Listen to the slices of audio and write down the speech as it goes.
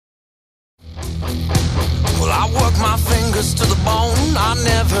I work my fingers to the bone, I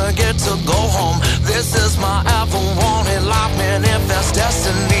never get to go home. This is my ever wanted life, manifest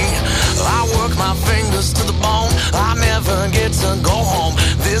destiny. I work my fingers to the bone, I never get to go home.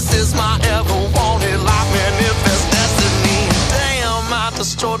 This is my ever wanted life, manifest destiny. Damn, I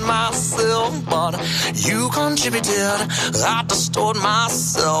destroyed myself, but you contributed. I destroyed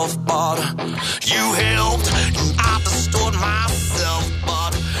myself, but you helped. I destroyed myself,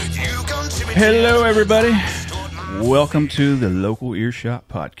 but you contributed. Hello, everybody. Welcome to the Local Earshot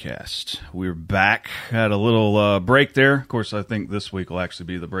Podcast. We're back. Had a little break there. Of course, I think this week will actually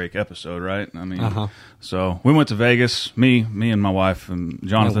be the break episode, right? I mean, So we went to Vegas. Me and my wife and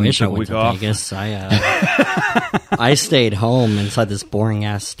Jonathan took a week off. Vegas. I stayed home inside this boring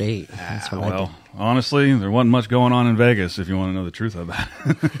ass state. That's what I did. Honestly, there wasn't much going on in Vegas. If you want to know the truth about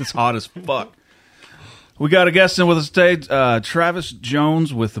it, it's hot as fuck. We got a guest in with us today, Travis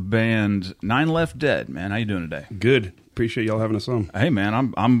Jones with the band Nine Left Dead. Man, how you doing today? Good. Appreciate y'all having us on. Hey,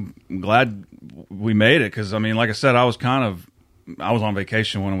 man, I'm glad we made it because, I mean, like I said, I was on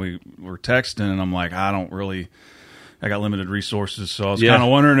vacation when we were texting, and I'm like, I got limited resources, so I was kind of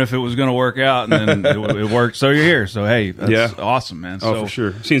wondering if it was going to work out, and then it worked. So you're here. So, hey, that's awesome, man. Oh, for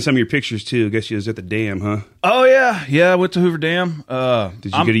sure. Seen some of your pictures, too. I guess you was at the dam, huh? Oh, yeah. Yeah, I went to Hoover Dam.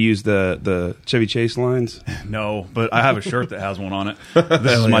 Did you get to use the Chevy Chase lines? No, but I have a shirt that has one on it.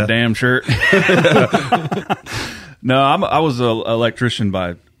 This is my damn shirt. No, I was an electrician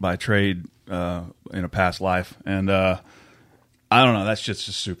by trade in a past life, and I don't know. That's just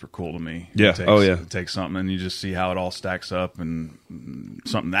super cool to me. Yeah. It takes something, and you just see how it all stacks up, and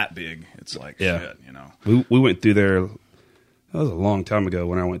something that big. It's like shit, you know. We went through there. That was a long time ago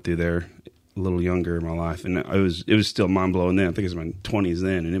when I went through there, a little younger in my life, and it was still mind blowing then. I think it was my 20s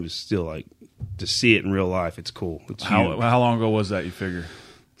then, and it was still like to see it in real life. It's cool. It's how long ago was that? You figure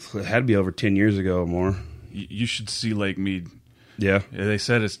it had to be over 10 years ago or more. You should see Lake Mead. Yeah, they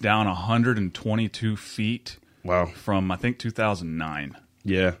said it's down 122 feet. Wow. From, I think, 2009.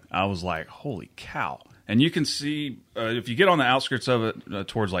 Yeah. I was like, holy cow. And you can see, if you get on the outskirts of it,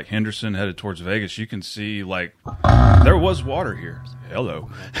 towards, like, Henderson, headed towards Vegas, you can see, like, there was water here.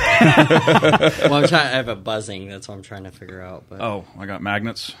 Hello. Well, I have a buzzing. That's what I'm trying to figure out. But oh, I got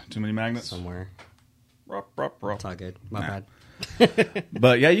magnets. Too many magnets? Somewhere. Rup. It's all good. My bad.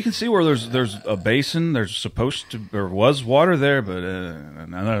 But yeah, you can see where there's a basin. There was water there, but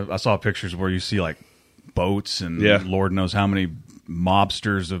I saw pictures where you see, like, boats and Lord knows how many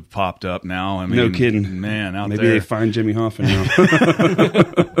mobsters have popped up now. I mean, no kidding, man. Maybe they find Jimmy Hoffa now.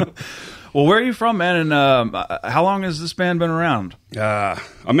 Well, where are you from, man? And how long has this band been around?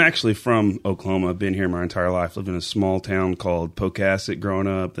 I'm actually from Oklahoma. I've been here my entire life. Lived in a small town called Pocasset growing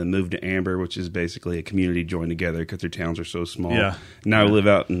up. Then moved to Amber, which is basically a community joined together because their towns are so small. Yeah. Now I live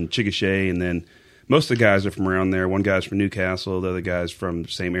out in Chickasha, and then most of the guys are from around there. One guy's from Newcastle, the other guy's from the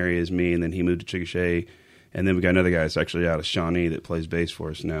same area as me, and then he moved to Chickasha. And then we got another guy that's actually out of Shawnee that plays bass for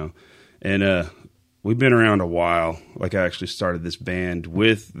us now. And we've been around a while. Like, I actually started this band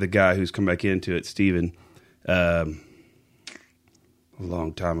with the guy who's come back into it, Steven, a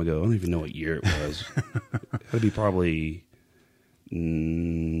long time ago. I don't even know what year it was. It had to be probably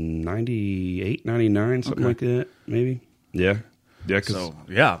 98, 99, something like that, maybe. Yeah.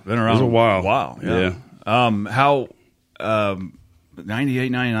 Yeah, been around it was a while. Yeah. How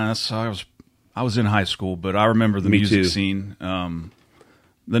 98, 99, that's I was in high school, but I remember the music scene. The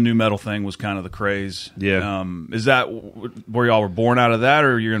new metal thing was kind of the craze. Yeah. Is that where y'all were born out of that,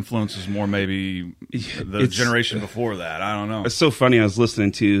 or your influences more maybe the generation before that? I don't know. It's so funny. I was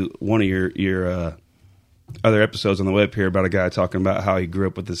listening to one of your other episodes on the web here about a guy talking about how he grew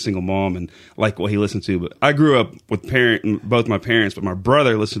up with a single mom and like what he listened to. But I grew up with both my parents, but my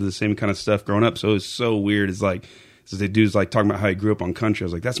brother listened to the same kind of stuff growing up. So it was so weird. It's like, so the dude's like talking about how he grew up on country. I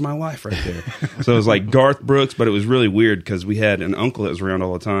was like, that's my life right there. So it was like Garth Brooks, but it was really weird because we had an uncle that was around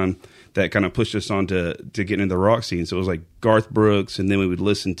all the time that kind of pushed us on to get into the rock scene. So it was like Garth Brooks, and then we would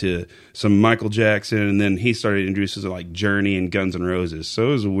listen to some Michael Jackson, and then he started introducing like Journey and Guns N' Roses. So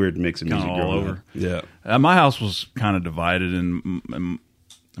it was a weird mix of music all over. Up. Yeah. My house was kind of divided, and I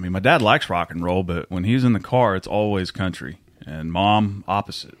mean, my dad likes rock and roll, but when he's in the car, it's always country. And Mom,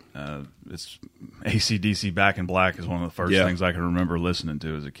 opposite. It's AC/DC Back in Black is one of the first things I can remember listening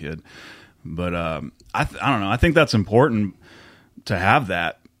to as a kid. But I don't know. I think that's important to have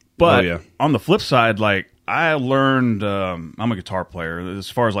that. But on the flip side, like, I learned, I'm a guitar player. As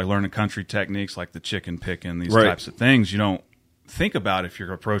far as like learning country techniques, like the chicken picking, these types of things, you don't think about if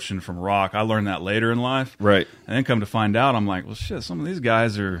you're approaching from rock. I learned that later in life. Right. And then come to find out, I'm like, well, shit, some of these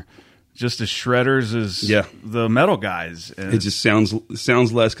guys are just as shredders as the metal guys. And it just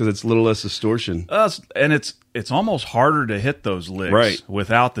sounds less because it's a little less distortion. And it's almost harder to hit those licks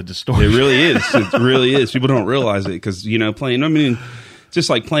without the distortion. It really is. It really is. People don't realize it because, just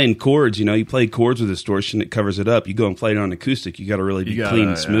like playing chords, you play chords with distortion, it covers it up. You go and play it on acoustic, you got to really be clean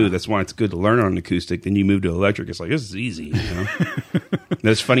and smooth. Yeah. That's why it's good to learn on acoustic. Then you move to electric, it's like, this is easy.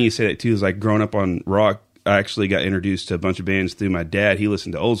 That's funny you say that too. Is like growing up on rock, I actually got introduced to a bunch of bands through my dad. He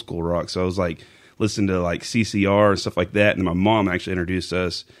listened to old school rock, so I was like listening to like CCR and stuff like that. And my mom actually introduced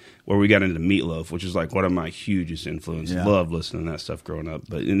us where we got into Meatloaf, which is like one of my hugest influences. Yeah. Loved listening to that stuff growing up.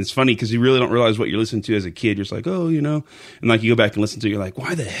 And it's funny because you really don't realize what you're listening to as a kid. You're just like, oh, and like you go back and listen to it, you're like,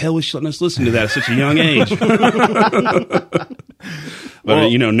 why the hell was she letting us listen to that at such a young age?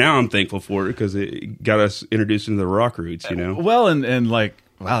 But now I'm thankful for it because it got us introduced into the rock roots. Well, and like,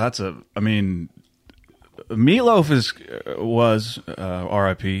 wow, Meatloaf was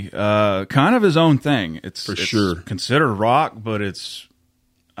R.I.P. Kind of his own thing. It's sure considered rock, but it's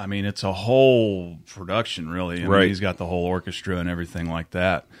a whole production, really. Right. He's got the whole orchestra and everything like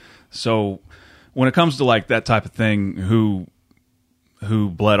that. So when it comes to like that type of thing, who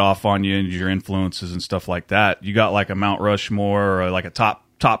bled off on you and your influences and stuff like that, you got like a Mount Rushmore or like a top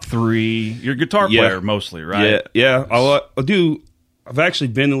three. You're a guitar player mostly, right? Yeah. I'll do. I've actually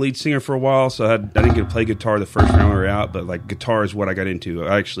been the lead singer for a while, so I didn't get to play guitar the first round we were out, but like guitar is what I got into.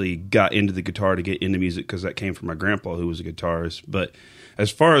 I actually got into the guitar to get into music because that came from my grandpa, who was a guitarist. But as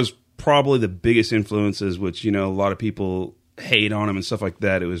far as probably the biggest influences, which, a lot of people hate on them and stuff like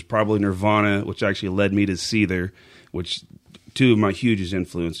that, it was probably Nirvana, which actually led me to Seether, which two of my hugest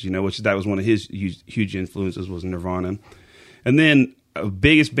influences, which that was one of his huge influences was Nirvana. And then a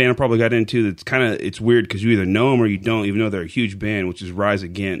biggest band I probably got into it's weird because you either know them or you don't, even though they're a huge band, which is Rise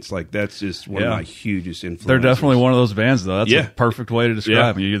Against. Like, that's just one of my hugest influences. They're definitely one of those bands, though. That's a perfect way to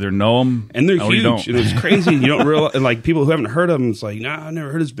describe them. You either know them and they're or huge. you don't. And it's crazy. You don't realize, like, people who haven't heard of them, it's like, nah, I never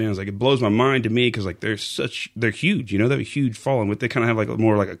heard of this band. It's like, it blows my mind to me because, like, they're huge. They have a huge following, but they kind of have, like,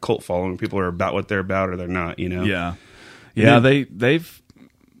 more like a cult following. People are about what they're about or they're not, Yeah. Yeah, they've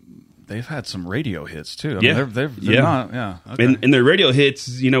had some radio hits too. They're not, okay. And their radio hits,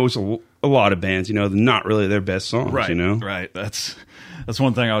 it's a lot of bands, they're not really their best songs, right? Right. That's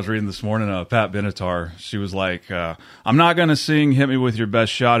one thing I was reading this morning. Pat Benatar, she was like, "I'm not going to sing 'Hit Me with Your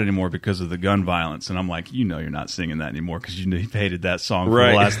Best Shot' anymore because of the gun violence." And I'm like, you're not singing that anymore because you hated that song for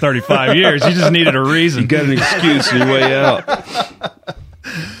the last 35 years. You just needed a reason. You got an excuse on your way out.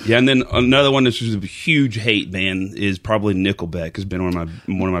 Yeah, and then another one that's just a huge hate band is probably Nickelback. Has been one of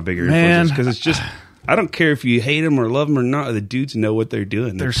my bigger influences because it's just, I don't care if you hate them or love them or not. The dudes know what they're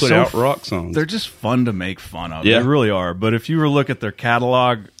doing. They put out rock songs. They're just fun to make fun of. Yeah. They really are. But if you were to look at their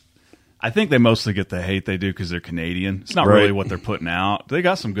catalog, I think they mostly get the hate they do because they're Canadian. It's not really what they're putting out. They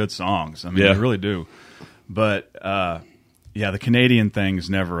got some good songs. They really do. But the Canadian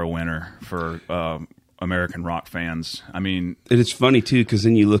thing's never a winner for American rock fans. It's funny too because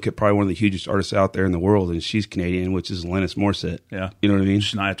then you look at probably one of the hugest artists out there in the world, and she's Canadian, which is Alanis Morissette. Yeah, you know what I mean.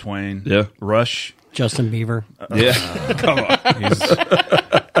 Shania Twain. Yeah, Rush. Justin Bieber. Yeah, come on.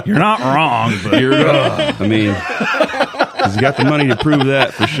 You're not wrong, but you're. He's got the money to prove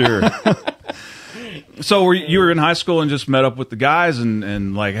that for sure. So you were in high school and just met up with the guys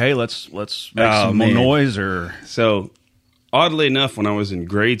and like, hey, let's make some more noise, or so. Oddly enough, when I was in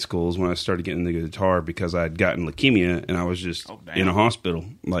grade schools, when I started getting the guitar, because I had gotten leukemia and I was just in a hospital.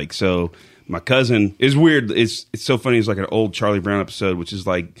 Like, so my cousin is weird. It's so funny. It's like an old Charlie Brown episode, which is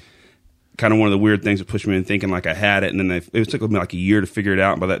like kind of one of the weird things that pushed me in thinking like I had it. And then it took me like a year to figure it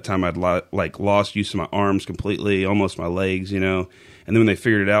out. And by that time, I'd lost use of my arms completely, almost my legs, And then when they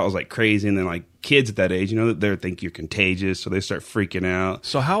figured it out, it was like crazy. And then like kids at that age, they think you're contagious, so they start freaking out.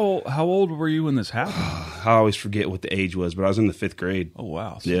 So how old were you when this happened? I always forget what the age was, but I was in the 5th grade. Oh,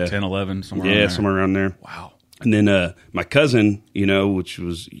 wow. So 10, 11, somewhere around there. Yeah, somewhere around there. Wow. And then my cousin, which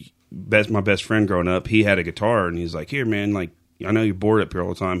was my best friend growing up, he had a guitar, and he's like, here, man, like, I know you're bored up here all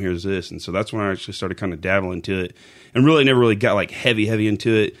the time. Here's this. And so that's when I actually started kind of dabbling into it and really never really got like heavy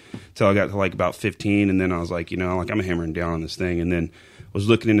into it until I got to like about 15. And then I was like, I'm hammering down on this thing. And then was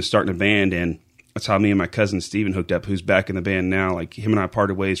looking into starting a band, and that's how me and my cousin Steven hooked up, who's back in the band now. Like, him and I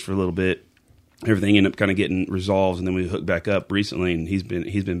parted ways for a little bit. Everything ended up kind of getting resolved, and then we hooked back up recently, and he's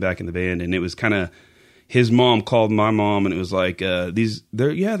been back in the band. And it was kind of, his mom called my mom, and it was like,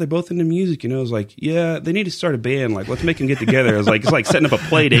 they're both into music, It was like, yeah, they need to start a band. Like, let's make them get together. I was like, it's like setting up a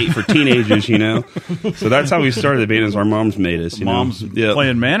play date for teenagers, So that's how we started the band, as our moms made us. Mom's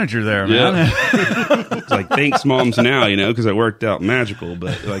playing manager there, man. Yeah. It's like, thanks, moms, now, because it worked out magical.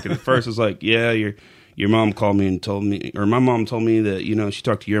 But like at first, it's like, yeah, you're your mom called me and told me, or my mom told me that, you know, she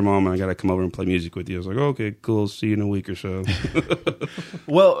talked to your mom and I got to come over and play music with you. I was like, okay, cool. See you in a week or so.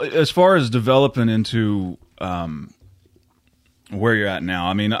 Well, as far as developing into where you're at now,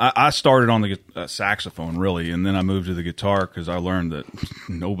 I mean, I started on the saxophone, really, and then I moved to the guitar because I learned that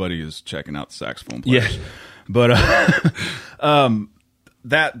nobody is checking out the saxophone players. Yeah. But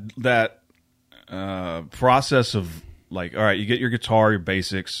that process of, like, all right, you get your guitar, your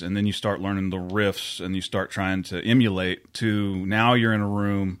basics, and then you start learning the riffs, and you start trying to emulate, to now you're in a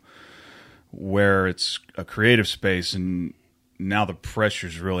room where it's a creative space, and now the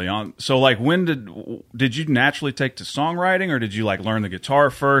pressure's really on. So, like, when did you naturally take to songwriting, or did you, like, learn the guitar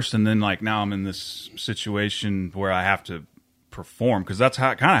first, and then, like, now I'm in this situation where I have to perform? Because that's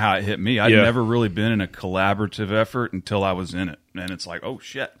kind of how it hit me. I'd never really been in a collaborative effort until I was in it, and it's like, oh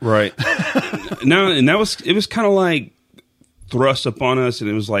shit, right. No, and it was kind of like thrust upon us, and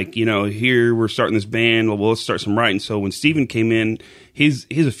it was like, you know, here we're starting this band. Well, let's start some writing. So when Steven came in, he's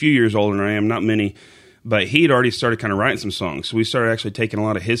a few years older than I am, not many, but he had already started kind of writing some songs. So we started actually taking a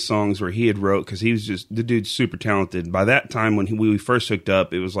lot of his songs where he had wrote, because he was just, the dude's super talented. By that time, when we first hooked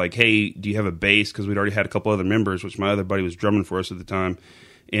up, it was like, hey, do you have a bass? Because we'd already had a couple other members, which my other buddy was drumming for us at the time.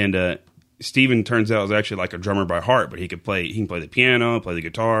 And Steven turns out was actually like a drummer by heart, but he can play the piano, play the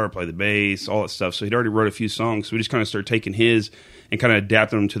guitar, play the bass, all that stuff. So he'd already wrote a few songs. So we just kind of started taking his and kind of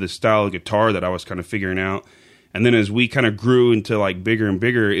adapting them to the style of guitar that I was kind of figuring out. And then as we kind of grew into like bigger and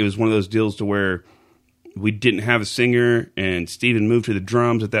bigger, it was one of those deals to where we didn't have a singer, and Steven moved to the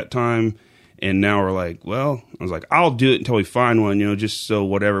drums at that time. And now we're like, well, I was like, I'll do it until we find one, you know, just so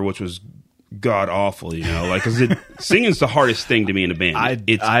whatever, which was god awful, you know, like, because singing's the hardest thing to me in a band. I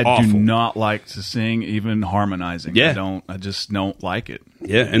do not like to sing, even harmonizing. Yeah. I just don't like it.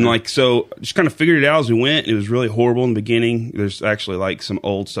 Yeah, and like, so just kind of figured it out as we went. It was really horrible in the beginning. There's actually like some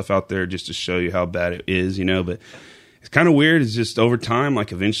old stuff out there just to show you how bad it is, you know, but it's kind of weird. It's just over time,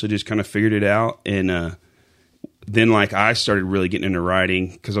 like, eventually just kind of figured it out. And then like I started really getting into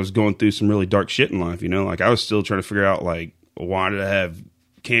writing because I was going through some really dark shit in life, you know, like I was still trying to figure out, like, why did I have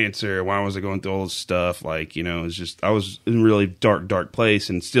cancer? Why was I going through all this stuff? Like, you know, it's just, I was in a really dark place,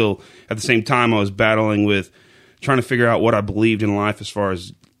 and still at the same time I was battling with trying to figure out what I believed in life as far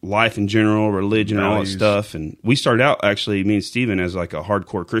as life in general, religion, and all that stuff. And we started out, actually, me and Steven, as like a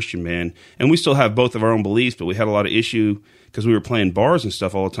hardcore Christian band, and we still have both of our own beliefs, but we had a lot of issue because we were playing bars and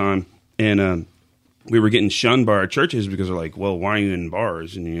stuff all the time, and we were getting shunned by our churches because they're like, well, why are you in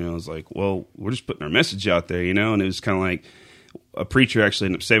bars? And, you know, it's like, well, we're just putting our message out there, you know. And it was kind of like, a preacher actually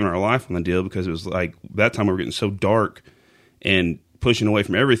ended up saving our life on the deal, because it was like, that time we were getting so dark and pushing away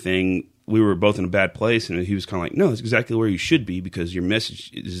from everything. We were both in a bad place, and he was kind of like, no, it's exactly where you should be, because your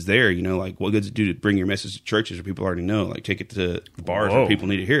message is there, you know, like, what good does it do to bring your message to churches where people already know? Like, take it to bars where people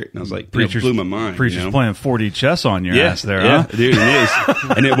need to hear it. And I was like, it blew my mind. Preacher's, you know? playing 4D chess on your ass there, yeah, huh? Dude, it is.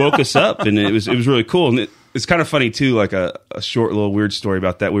 And it woke us up, and it was really cool. And it's kind of funny too, like a short little weird story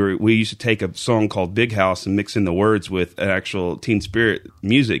about that. We used to take a song called Big House and mix in the words with an actual Teen Spirit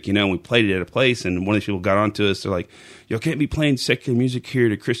music, you know, and we played it at a place, and one of these people got onto us. They're like, y'all can't be playing secular music here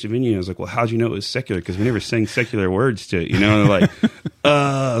at a Christian venue. And I was like, well, how'd you know it was secular? Because we never sang secular words to it, you know? And they're like,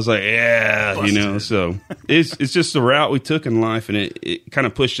 I was like, yeah, busted. You know? So it's just the route we took in life, and it kind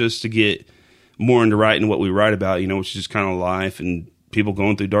of pushed us to get more into writing what we write about, you know, which is just kind of life and people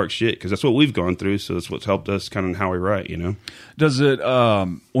going through dark shit, because that's what we've gone through. So that's what's helped us kind of how we write, you know. Does it,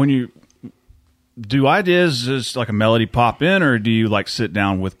 when you do ideas, just like a melody pop in, or do you like sit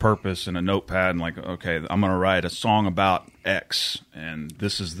down with purpose and a notepad and like, okay, I'm going to write a song about X and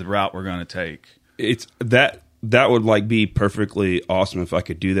this is the route we're going to take? It's that would like be perfectly awesome if I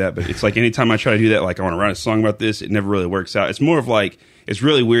could do that. But it's like, anytime I try to do that, like, I want to write a song about this, it never really works out. It's more of like, it's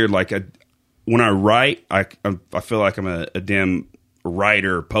really weird. Like, when I write, I feel like I'm a damn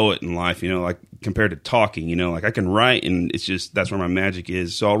writer, poet in life, you know, like, compared to talking, you know, like, I can write, and it's just, that's where my magic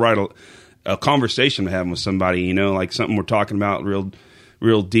is. So I'll write a conversation I'm having with somebody, you know, like something we're talking about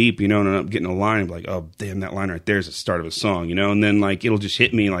real deep, you know, and I'm getting a line, like, oh, damn, that line right there is the start of a song, you know. And then, like, it'll just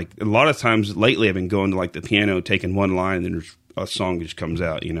hit me. Like, a lot of times lately I've been going to like the piano, taking one line, and then a song just comes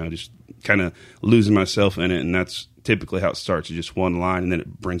out, you know, just kind of losing myself in it. And that's typically how it starts, is just one line, and then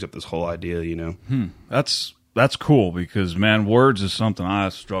it brings up this whole idea, you know. That's cool, because, man, words is something I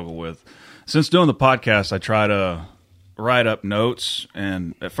struggle with. Since doing the podcast, I try to write up notes,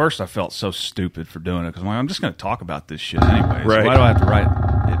 and at first I felt so stupid for doing it, because I'm just going to talk about this shit anyway. Right. So why do I have to write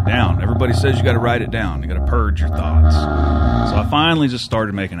it down? Everybody says you got to write it down. You got to purge your thoughts. So I finally just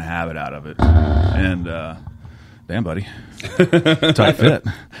started making a habit out of it. And damn, buddy, tight fit.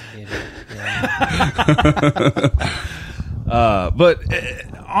 But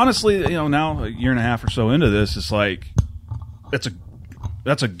honestly, now a year and a half or so into this, it's like that's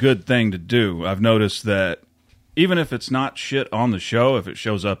a good thing to do. I've noticed that even if it's not shit on the show, if it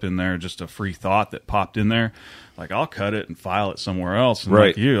shows up in there, just a free thought that popped in there, like I'll cut it and file it somewhere else. And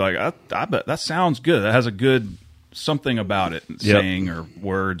right. I bet that sounds good. That has a good something about it, saying or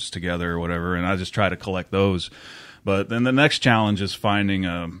words together or whatever. And I just try to collect those. But then the next challenge is finding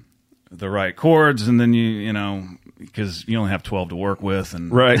the right chords, and then because you only have 12 to work with,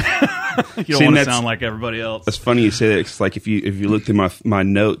 and right. you don't want to sound like everybody else. That's funny you say that. It's like if you look through my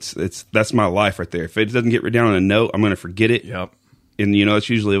notes, that's my life right there. If it doesn't get written down on a note, I'm going to forget it. Yep. And it's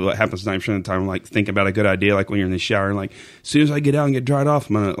usually what happens 90% of the time. Like thinking about a good idea, like when you're in the shower, and like as soon as I get out and get dried off,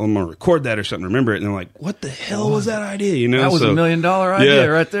 I'm gonna record that or something. Remember it, and they're like, "What the hell was that idea?" That was $1 million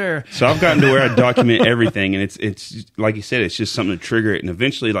idea right there. So I've gotten to where I document everything, and it's like you said, it's just something to trigger it. And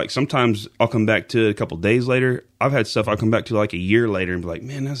eventually, like sometimes I'll come back to it a couple days later. I've had stuff I'll come back to like a year later and be like,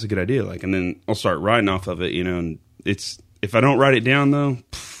 "Man, that's a good idea." Like, and then I'll start writing off of it, And it's if I don't write it down though,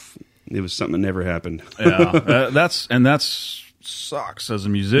 it was something that never happened. Yeah, that's sucks as a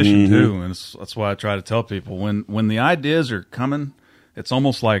musician too, and that's why I try to tell people when the ideas are coming, it's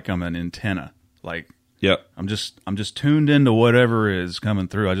almost like I'm an antenna. Like, I'm just tuned into whatever is coming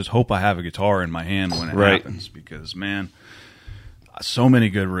through. I just hope I have a guitar in my hand when it happens, because man, so many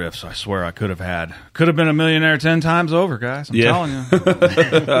good riffs. I swear I could have been a millionaire 10 times over, guys. I'm telling you.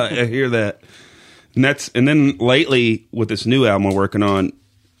 I hear that. And then lately with this new album we're working on,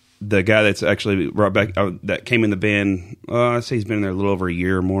 the guy that's actually brought back that came in the band, I'd say he's been in there a little over a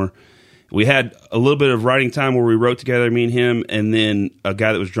year or more. We had a little bit of writing time where we wrote together, me and him, and then a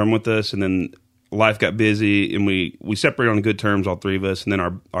guy that was drumming with us, and then life got busy, and we separated on good terms, all three of us. And then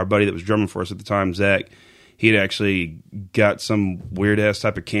our buddy that was drumming for us at the time, Zach, he had actually got some weird-ass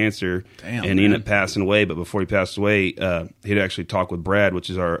type of cancer, and he ended up passing away. But before he passed away, he'd actually talked with Brad, which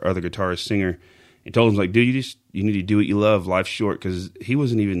is our other guitarist, singer. He told him, like, dude, you need to do what you love. Life's short, because he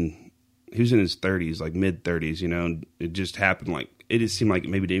was in his 30s, like mid-30s, and it just happened. Like, it just seemed like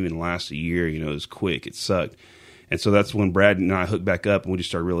it maybe didn't even last a year, it was quick. It sucked. And so that's when Brad and I hooked back up, and we just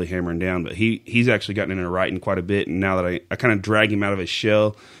started really hammering down. But he's actually gotten into writing quite a bit, and now that I kind of drag him out of his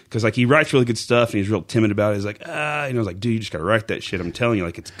shell, because like he writes really good stuff, and he's real timid about it. He's like, I was like, dude, you just got to write that shit. I'm telling you,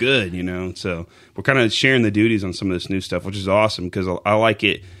 like, it's good, So we're kind of sharing the duties on some of this new stuff, which is awesome, because I like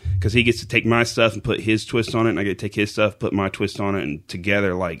it. Because he gets to take my stuff and put his twist on it, and I get to take his stuff, put my twist on it, and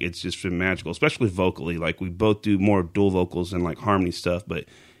together, like, it's just been magical, especially vocally. Like, we both do more dual vocals and, like, harmony stuff, but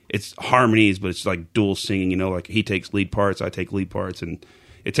it's harmonies, but it's, like, dual singing, like, he takes lead parts, I take lead parts, and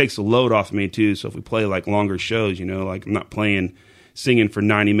it takes the load off of me, too. So if we play, like, longer shows, like, I'm not singing for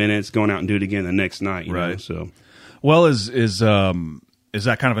 90 minutes, going out and do it again the next night, you know, so. Well, is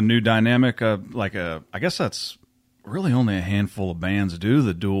that kind of a new dynamic? I guess that's really only a handful of bands do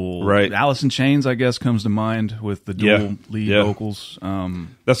the dual. Right. Alice in Chains, I guess, comes to mind with the dual lead vocals.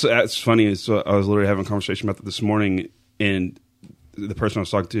 That's funny. So I was literally having a conversation about that this morning, and the person I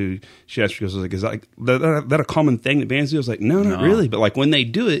was talking to, she asked me, she was like, is that a common thing that bands do? I was like, no, not really. But like when they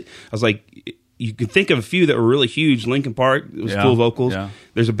do it, I was like, you can think of a few that were really huge. Linkin Park, it was dual vocals. Yeah.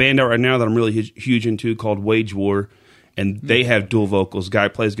 There's a band out right now that I'm really huge into called Wage War, and they have dual vocals. Guy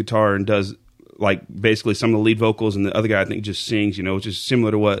plays guitar and does like basically some of the lead vocals, and the other guy I think just sings, which is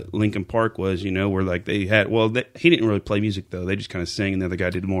similar to what Linkin Park was, where like they had, he didn't really play music though. They just kind of sang, and the other guy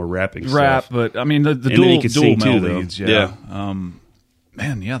did more rapping stuff. But I mean the dual male leads,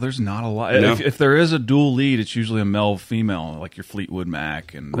 man, there's not a lot. No. If there is a dual lead, it's usually a male female, like your Fleetwood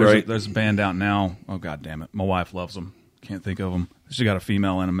Mac, and there's a band out now. Oh god damn it, my wife loves them. Can't think of them. She got a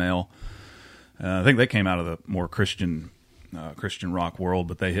female and a male. I think they came out of the more Christian rock world,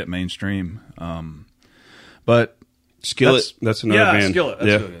 but they hit mainstream. But Skillet, that's another band. Skillet.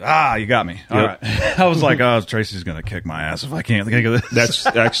 That's good. You got me. All right. I was like, Tracy's going to kick my ass if I can't think of this. That's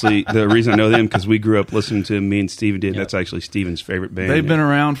actually the reason I know them, because we grew up listening to them. Me and Steven did. Yep. That's actually Steven's favorite band. They've been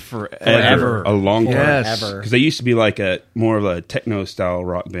around forever. A long time. Yes. Because they used to be like more of a techno-style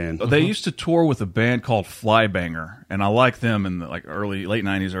rock band. They used to tour with a band called Flybanger, and I like them in the late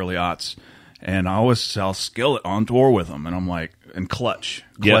 90s, early aughts. And I always saw Skillet on tour with them, and I'm like, and Clutch.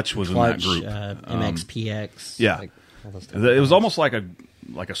 Clutch was in that group. MXPX. Yeah. Like, it was almost like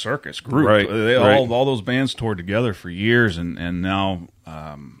a circus group. Right. All those bands toured together for years, and now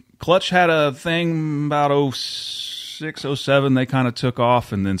Clutch had a thing about 06, 07. They kind of took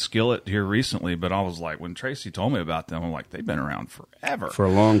off, and then Skillet here recently. But I was like, when Tracy told me about them, I'm like, they've been around forever. For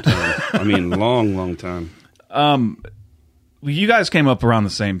a long time. I mean, long time. You guys came up around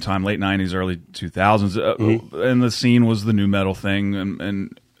the same time, late 90s, early 2000s, and the scene was the new metal thing.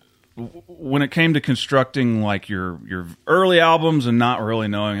 And when it came to constructing like your early albums and not really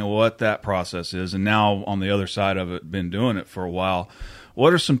knowing what that process is, and now on the other side of it, been doing it for a while,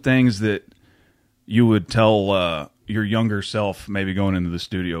 what are some things that you would tell your younger self maybe going into the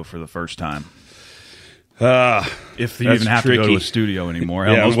studio for the first time? If you even have to go to a studio anymore.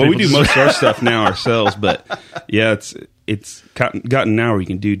 Yeah, well, we do most of our stuff now ourselves, but yeah, it's gotten now where you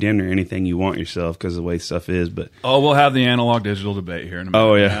can do damn near anything you want yourself because of the way stuff is. But we'll have the analog digital debate here in a minute.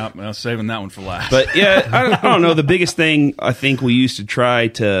 Oh yeah, I'm saving that one for last. But yeah, I don't know. The biggest thing I think we used to try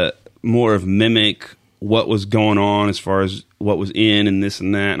to more of mimic what was going on as far as what was in and this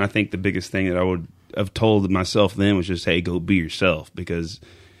and that. And I think the biggest thing that I would have told myself then was just, hey, go be yourself, because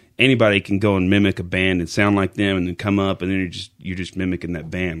anybody can go and mimic a band and sound like them and then come up and then you're just mimicking that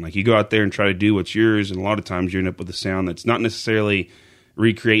band. Like, you go out there and try to do what's yours, and a lot of times you end up with a sound that's not necessarily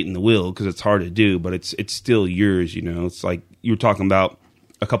recreating the wheel, because it's hard to do, but it's still yours, you know. It's like you were talking about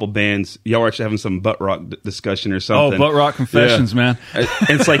a couple bands. Y'all were actually having some butt rock discussion or something. Oh, butt rock confessions, man.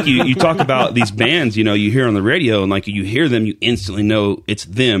 It's like you talk about these bands, you know, you hear on the radio, and like you hear them, you instantly know it's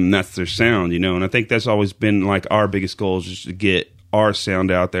them, that's their sound, you know. And I think that's always been like our biggest goal, is just to get our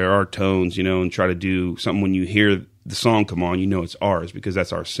sound out there, our tones, you know, and try to do something when you hear the song come on, you know it's ours, because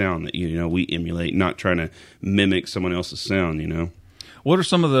that's our sound that, you know, we emulate, not trying to mimic someone else's sound, you know. What are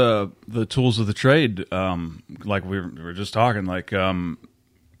some of the tools of the trade? Like we were just talking, like, you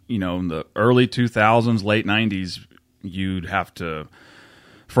know, in the early 2000s, late 90s, you'd have to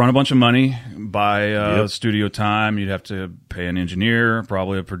front a bunch of money, buy studio time. You'd have to pay an engineer,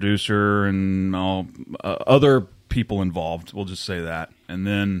 probably a producer, and all other people involved. We'll just say that. And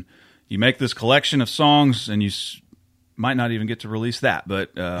then you make this collection of songs, and you might not even get to release that.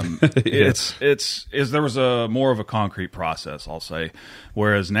 But there was a more of a concrete process, I'll say.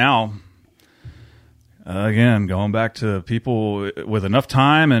 Whereas now, again, going back to people with enough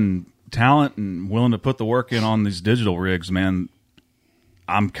time and talent and willing to put the work in on these digital rigs, man,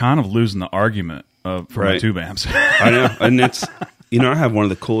 I'm kind of losing the argument for my tube amps. I know, and it's, you know, I have one of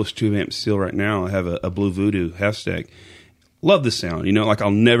the coolest tube amps still right now. I have a Blue Voodoo half stack. Love the sound, you know. Like,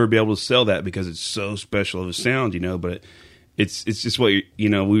 I'll never be able to sell that because it's so special of a sound, you know. But it's just what you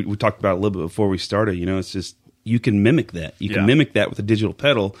know. We talked about it a little bit before we started. You know, it's just, you can mimic that. You can mimic that with a digital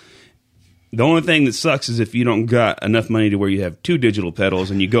pedal. The only thing that sucks is if you don't got enough money to where you have two digital pedals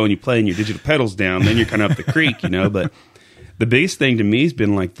and you go and you play and your digital pedals down, then you're kind of up the creek, you know. But the biggest thing to me has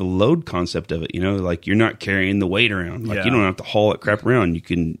been like the load concept of it, you know, like you're not carrying the weight around. Like, you don't have to haul that crap around. You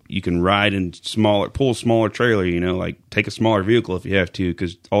can ride in pull a smaller trailer, you know, like take a smaller vehicle if you have to,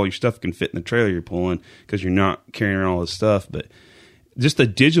 because all your stuff can fit in the trailer you're pulling, because you're not carrying around all this stuff. But just the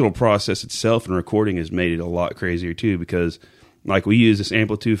digital process itself and recording has made it a lot crazier too, because like we use this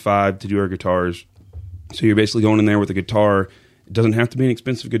Amplitude 5 to do our guitars. So you're basically going in there with a guitar. It doesn't have to be an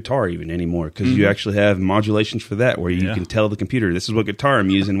expensive guitar even anymore, because you actually have modulations for that, where you can tell the computer, this is what guitar I'm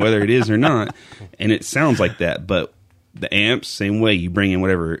using, whether it is or not. And it sounds like that. But the amps, same way. You bring in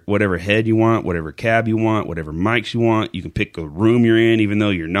whatever head you want, whatever cab you want, whatever mics you want. You can pick the room you're in, even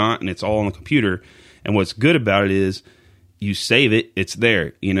though you're not, and it's all on the computer. And what's good about it is you save it, it's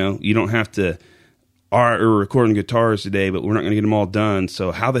there. You know, you don't have to, all right, we're recording guitars today, but we're not going to get them all done.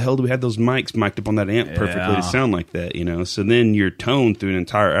 So how the hell do we have those mics mic'd up on that amp perfectly to sound like that, you know? So then your tone through an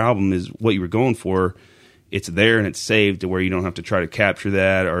entire album is what you were going for. It's there and it's saved to where you don't have to try to capture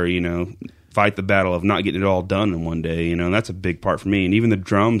that, or, you know, fight the battle of not getting it all done in one day, you know? And that's a big part for me. And even the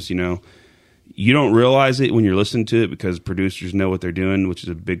drums, you know, you don't realize it when you're listening to it, because producers know what they're doing, which is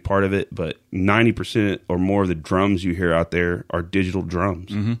a big part of it. But 90% or more of the drums you hear out there are digital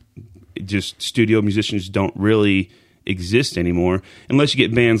drums. Just studio musicians don't really exist anymore, unless you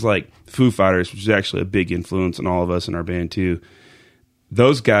get bands like Foo Fighters, which is actually a big influence on all of us in our band too.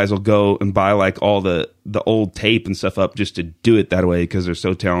 Those guys will go and buy like all the old tape and stuff up just to do it that way, because they're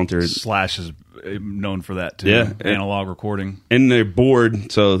so talented. Slash is known for that too. Yeah, analog recording, and they're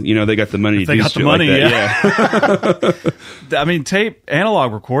bored, so you know they got the money. They got the money, I mean,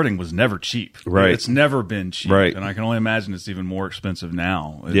 analog recording was never cheap. Right, it's never been cheap. Right, and I can only imagine it's even more expensive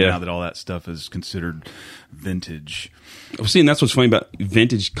now. Now that all that stuff is considered vintage. Well, see, and that's what's funny about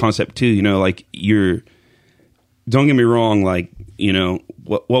vintage concept too. You know, like don't get me wrong, like, you know,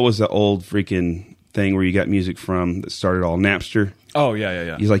 what was the old freaking thing where you got music from that started all Napster? Oh,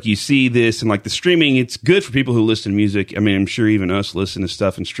 yeah. He's like, you see this, and like the streaming, it's good for people who listen to music. I mean, I'm sure even us listen to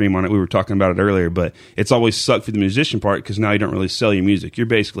stuff and stream on it. We were talking about it earlier, but it's always sucked for the musician part, because now you don't really sell your music. You're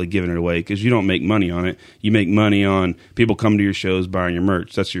basically giving it away, because you don't make money on it. You make money on people coming to your shows, buying your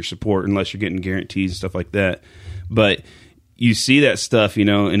merch. That's your support, unless you're getting guarantees and stuff like that. But you see that stuff, you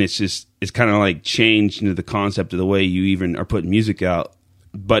know, and it's kind of like changed into the concept of the way you even are putting music out.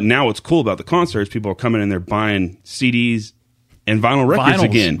 But now what's cool about the concerts, people are coming in there buying CDs and vinyl records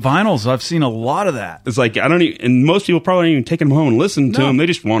again. Vinyls, I've seen a lot of that. It's like, I don't even, and most people probably don't even take them home and listen to them. They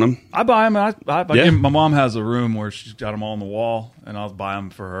just want them. I buy them. My mom has a room where she's got them all on the wall, and I'll buy them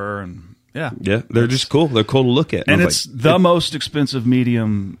for her. And yeah, they're just cool. They're cool to look at. And it's the most expensive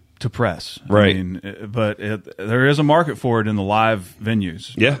medium to press, right? I mean, but there is a market for it in the live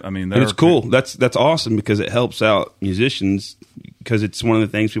venues. Yeah, I mean, and it's cool. That's awesome because it helps out musicians because it's one of the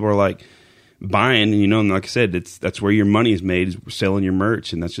things people are like buying, and like I said, that's where your money is made, is selling your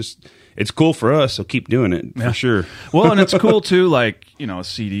merch, and it's cool for us. So keep doing it for sure. Well, and it's cool too. Like a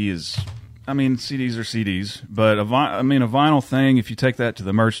CD is. I mean, CDs are CDs, but a vinyl thing. If you take that to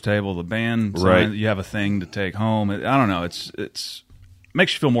the merch table, the band, right? You have a thing to take home. I don't know. It's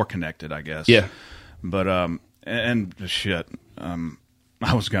makes you feel more connected, I guess. Yeah. But and shit.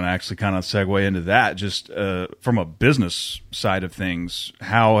 I was going to actually kind of segue into that, just from a business side of things.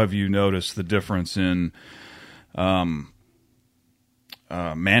 How have you noticed the difference in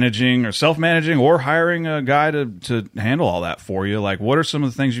managing or self-managing or hiring a guy to handle all that for you? Like, what are some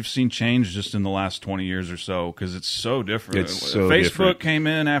of the things you've seen change just in the last 20 years or so? Because it's so different. Facebook different. Came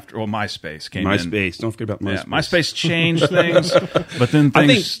in after, MySpace came in. MySpace, don't forget about MySpace. Yeah, MySpace changed things, but then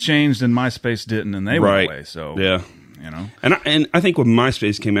things changed and MySpace didn't, and they went away. So yeah. And I think when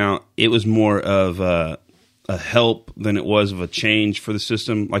MySpace came out, it was more of a help than it was of a change for the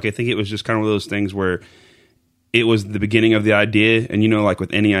system. Like, I think it was just kind of one of those things where it was the beginning of the idea, and like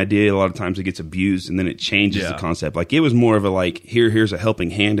with any idea, a lot of times it gets abused, and then it changes the concept. Like, it was more of a like, here's a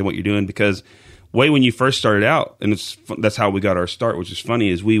helping hand in what you're doing, because when you first started out, and that's how we got our start, which is funny,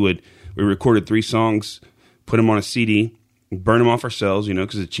 is we recorded 3 songs, put them on a CD, burn them off ourselves,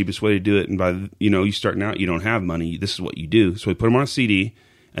 because it's the cheapest way to do it. And by you starting out, you don't have money. This is what you do. So we put them on a CD,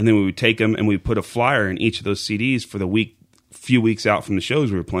 and then we would take them and we put a flyer in each of those CDs for the few weeks out from the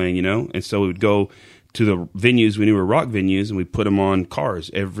shows we were playing, And so we would go to the venues we knew were rock venues, and we put them on cars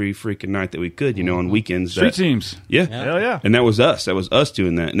every freaking night that we could, on weekends. Street teams. Yeah. Hell yeah. And that was us. That was us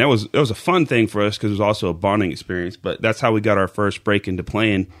doing that. And that was a fun thing for us because it was also a bonding experience. But that's how we got our first break into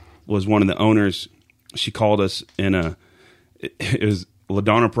playing. Was one of the owners, she called us in it was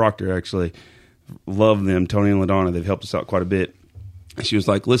LaDonna Proctor, actually. Love them, Tony and LaDonna. They've helped us out quite a bit. And she was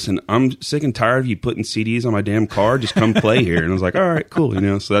like, listen, I'm sick and tired of you putting CDs on my damn car. Just come play here. And I was like, all right, cool.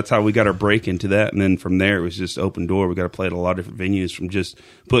 So that's how we got our break into that. And then from there, it was just open door. We got to play at a lot of different venues from just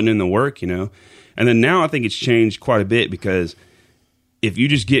putting in the work, And then now I think it's changed quite a bit, because if you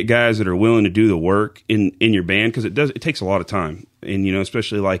just get guys that are willing to do the work in your band, because it takes a lot of time. And,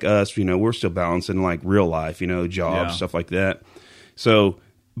 especially like us, we're still balancing like real life, jobs, stuff like that. So,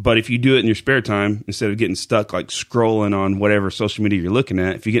 but if you do it in your spare time, instead of getting stuck like scrolling on whatever social media you're looking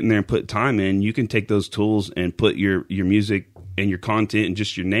at, if you get in there and put time in, you can take those tools and put your music and your content and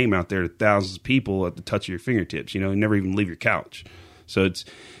just your name out there to thousands of people at the touch of your fingertips, and never even leave your couch. So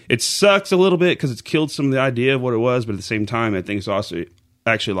it sucks a little bit because it's killed some of the idea of what it was, but at the same time, I think it's also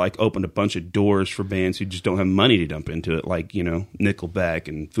actually like opened a bunch of doors for bands who just don't have money to dump into it, like Nickelback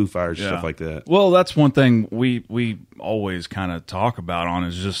and Foo Fighters, stuff like that. Well, that's one thing we always kind of talk about on,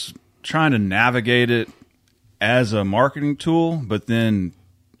 is just trying to navigate it as a marketing tool, but then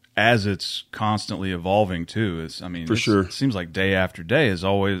as it's constantly evolving too. Sure. It seems like day after day is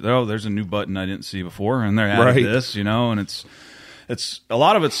always, there's a new button I didn't see before, and they're adding this, and it's a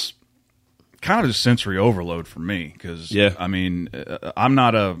lot of it's kind of just sensory overload for me, because I'm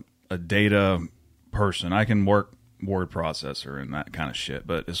not a data person. I can work word processor and that kind of shit,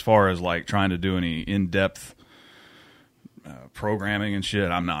 but as far as like trying to do any in-depth programming and shit,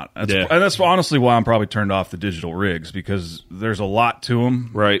 I'm not. And that's honestly why I'm probably turned off the digital rigs, because there's a lot to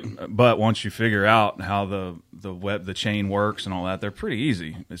them, right? But once you figure out how the chain works and all that, they're pretty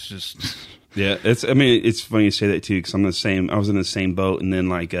easy. It's just it's funny you say that too, because I was in the same boat, and then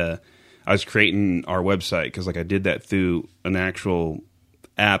like I was creating our website, because like I did that through an actual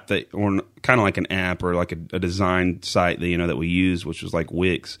app or kind of like an app or like a design site that that we use, which was like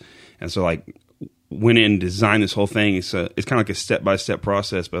Wix. And so like went in and designed this whole thing. It's kind of like a step-by-step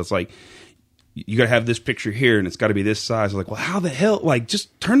process, but it's like you got to have this picture here and it's got to be this size. I was like, well, how the hell? Like,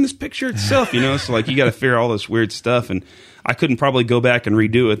 just turn this picture itself, So like you got to figure all this weird stuff, and I couldn't probably go back and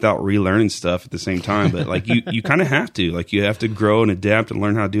redo it without relearning stuff at the same time. But like you kind of have to, like, you have to grow and adapt and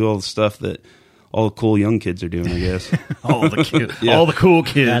learn how to do all the stuff that all the cool young kids are doing, I guess. all the cool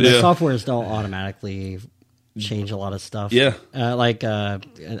kids. Yeah, the softwares don't automatically change a lot of stuff. Yeah.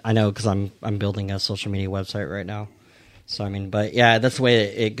 I know, because I'm building a social media website right now. So but yeah, that's the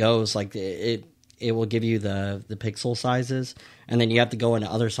way it goes. Like it it will give you the pixel sizes, and then you have to go into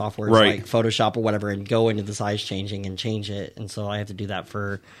other softwares Right. like Photoshop or whatever and go into the size changing and change it. And so I have to do that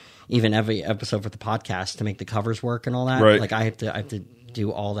for even every episode for the podcast to make the covers work and all that. Right. Like I have to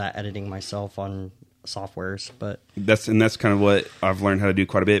do all that editing myself on softwares. But that's kind of what I've learned how to do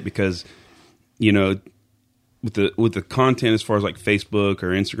quite a bit, because you know, with the content as far as like Facebook or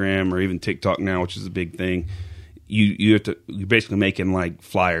Instagram or even TikTok now, which is a big thing, you're basically making like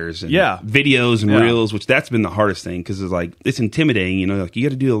flyers and videos and reels, which that's been the hardest thing, because it's intimidating, you know, like you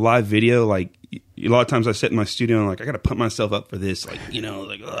got to do a live video. Like a lot of times I sit in my studio and like I got to put myself up for this, like, you know,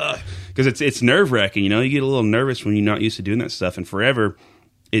 like because it's nerve wracking, you know, you get a little nervous when you're not used to doing that stuff. And forever,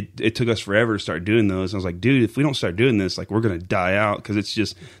 it took us forever to start doing those. I was like, dude, if we don't start doing this, like we're gonna die out, because it's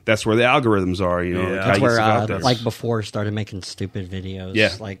just that's where the algorithms are, you know. Yeah. Like, that's how you where set up like before started making stupid videos.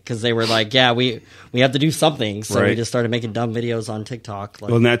 Yeah. Like because they were like, yeah, we have to do something, so we Right. just started making dumb videos on TikTok.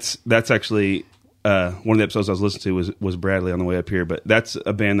 Like, Well, and that's actually one of the episodes I was listening to was Bradley on the way up here. But that's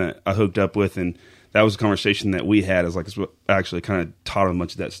a band that I hooked up with, and that was a conversation that we had. Is like, it's what actually kind of taught them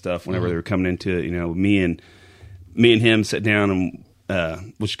much of that stuff whenever they were coming into it. You know, me and him sat down and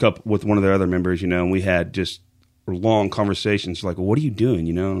with one of their other members, you know, and we had just long conversations. Like, well, what are you doing?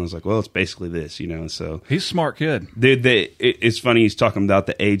 You know, and I was like, well, it's basically this, you know. So He's a smart kid. it's funny. He's talking about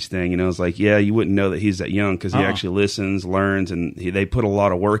the age thing. You know, it's like, yeah, you wouldn't know that he's that young, because he actually listens, learns, and they put a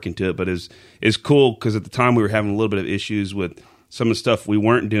lot of work into it. But it's cool, because at the time we were having a little bit of issues with some of the stuff we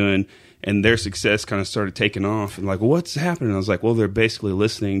weren't doing, and their success kind of started taking off. And like, well, what's happening? I was like, well, they're basically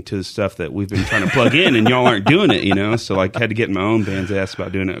listening to the stuff that we've been trying to plug in, and y'all aren't doing it, you know? So like, I had to get in my own band's ass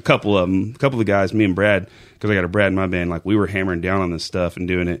about doing it. A couple of the guys, me and Brad, because I got a Brad in my band, like we were hammering down on this stuff and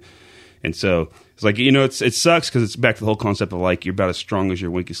doing it. And so it's like, you know, it sucks, because it's back to the whole concept of like, you're about as strong as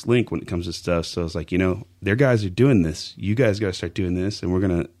your weakest link when it comes to stuff. So it's like, you know, their guys are doing this. You guys got to start doing this, and we're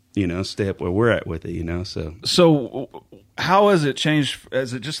going to, you know, stay up where we're at with it, you know? So how has it changed?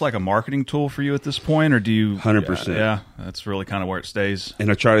 Is it just like a marketing tool for you at this point, or do you 100%. Yeah, that's really kind of where it stays.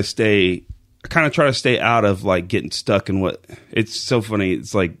 And I try to stay out of like getting stuck in what, it's so funny.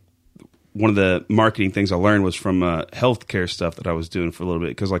 It's like one of the marketing things I learned was from healthcare stuff that I was doing for a little bit,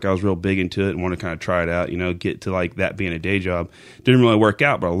 because like I was real big into it and wanted to kind of try it out, you know, get to like that being a day job. Didn't really work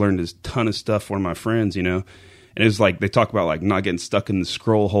out, but I learned a ton of stuff from one of my friends, you know. And it was like, they talk about like not getting stuck in the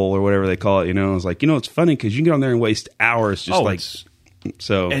scroll hole or whatever they call it, you know. I was like, you know, it's funny because you can get on there and waste hours just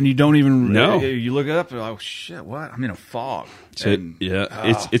so. And you don't even know. You look it up and you're like, oh shit, what? I'm in a fog.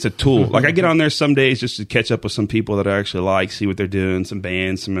 It's a tool. Like I get on there some days just to catch up with some people that I actually like, see what they're doing, some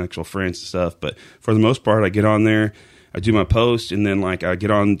bands, some actual friends and stuff. But for the most part, I get on there, I do my post, and then like I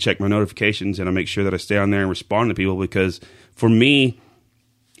get on, check my notifications, and I make sure that I stay on there and respond to people, because for me,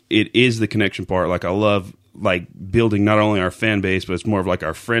 it is the connection part. Like I love like building not only our fan base, but it's more of like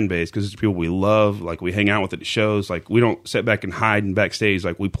our friend base, because it's people we love. Like we hang out with at the shows. Like we don't sit back and hide and backstage.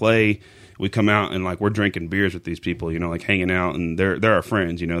 Like we play, we come out, and like we're drinking beers with these people, you know, like hanging out, and they're our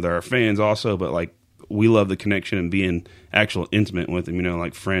friends, you know, they're our fans also, but like we love the connection and being actual intimate with them, you know,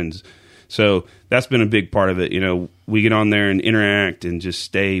 like friends. So that's been a big part of it. You know, we get on there and interact and just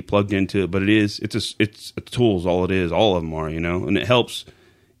stay plugged into it, but it's a tool is all it is. All of them are, you know, and it helps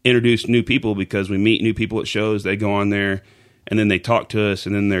introduce new people, because we meet new people at shows. They go on there and then they talk to us,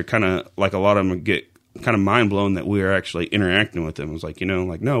 and then they're kind of like, a lot of them get kind of mind blown that we are actually interacting with them. It was like, you know,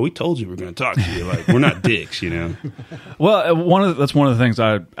 like, no, we told you we were going to talk to you. Like, we're not dicks, you know? Well, that's one of the things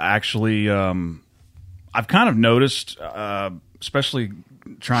I actually, I've kind of noticed, especially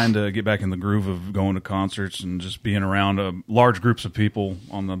trying to get back in the groove of going to concerts and just being around large groups of people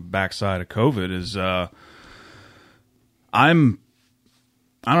on the backside of COVID, is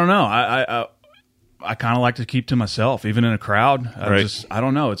I don't know. I kind of like to keep to myself, even in a crowd. I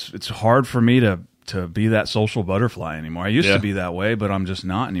don't know. It's hard for me to be that social butterfly anymore. I used to be that way, but I'm just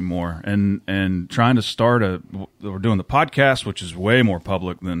not anymore. And trying to start we're doing the podcast, which is way more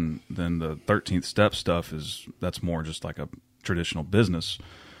public than the 13th Step stuff. That's more just like a traditional business.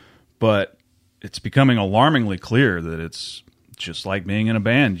 But it's becoming alarmingly clear that it's just like being in a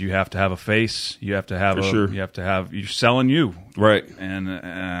band. You have to have a face. You have to have you're selling you. Right. And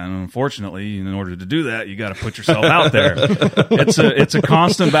unfortunately, in order to do that, you got to put yourself out there. It's a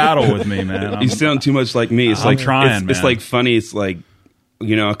constant battle with me, man. You sound too much like me. It's I'm like trying, it's man. like funny. It's like,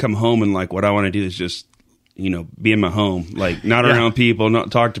 you know, I come home and like what I want to do is just, you know, be in my home, like not around people,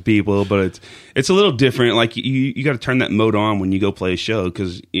 not talk to people, but it's a little different. Like you got to turn that mode on when you go play a show,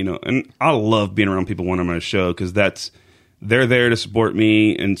 because, you know, and I love being around people when I'm at a show, because they're there to support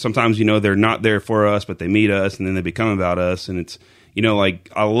me, and sometimes, you know, they're not there for us, but they meet us and then they become about us, and it's, you know, like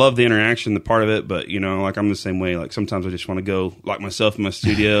I love the interaction, the part of it, but you know, like I'm the same way. Like sometimes I just want to go lock myself in my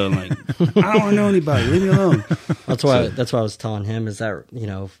studio and like I don't want to know anybody. Leave me alone. That's why I was telling him is that, you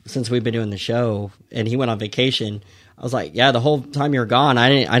know, since we've been doing the show and he went on vacation, I was like, yeah, the whole time you're gone, I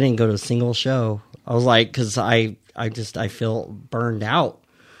didn't go to a single show. I was like, because I feel burned out.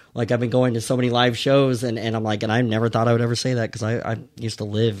 Like I've been going to so many live shows and I'm like, and I never thought I would ever say that because I used to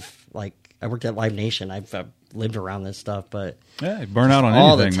live, like I worked at Live Nation. I've lived around this stuff, but yeah, burn out on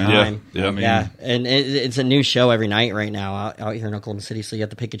all anything, the man. time. Yeah. Yeah. And it's a new show every night right now out here in Oklahoma City. So you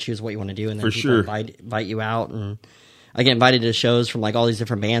have to pick and choose what you want to do. And then For people sure. invite you out. And I get invited to shows from like all these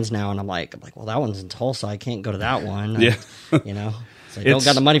different bands now. And I'm like, well, that one's in Tulsa. I can't go to that one. Yeah. You know, so I don't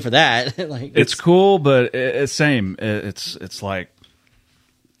got the money for that. Like It's cool, but it's same. It's like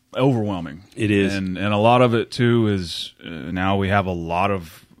overwhelming. It is. And a lot of it too is now we have a lot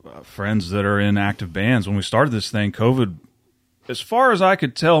of friends that are in active bands. When we started this thing, COVID, as far as I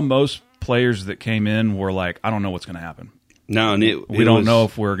could tell, most players that came in were like, I don't know what's going to happen. No, and We don't know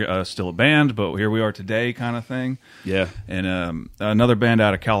if we're still a band, but here we are today, kind of thing. Yeah. And another band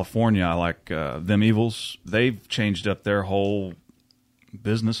out of California, I like Them Evils. They've changed up their whole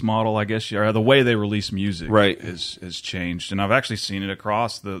business model, I guess, or the way they release music Right. has changed. And I've actually seen it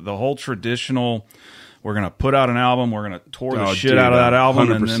across the whole traditional. We're going to put out an album. We're going to tour the shit dude, out of that album,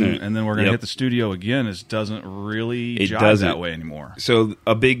 100%. and then we're going to Yep. hit the studio again. It doesn't really It jive doesn't. that way anymore. So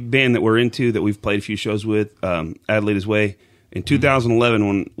a big band that we're into that we've played a few shows with, Adelaide Is Way, in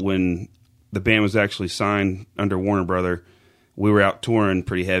 2011 when the band was actually signed under Warner Brother, we were out touring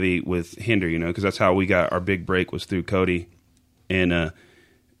pretty heavy with Hinder, you know, because that's how we got our big break was through Cody. And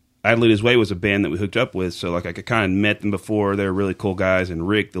Adelaide Is Way was a band that we hooked up with, so like I kind of met them before. They're really cool guys, and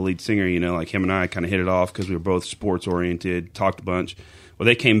Rick, the lead singer, you know, like him and I kind of hit it off because we were both sports oriented, talked a bunch. Well,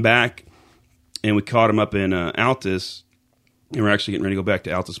 they came back, and we caught them up in Altus, and we're actually getting ready to go back to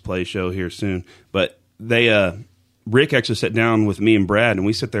Altus Play show here soon. But they, Rick actually sat down with me and Brad, and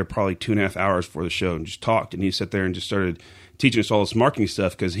we sat there probably 2.5 hours before the show and just talked. And he sat there and just started teaching us all this marketing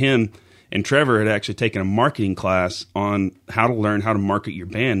stuff because him and Trevor had actually taken a marketing class on how to learn how to market your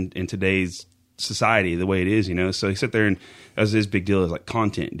band in today's society, the way it is, you know. So he sat there and that was his big deal, is like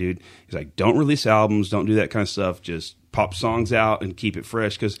content, dude. He's like, don't release albums, don't do that kind of stuff. Just pop songs out and keep it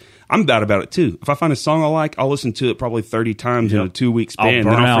fresh. Because I'm bad about it too. If I find a song I like, I'll listen to it probably 30 times in a 2-week span,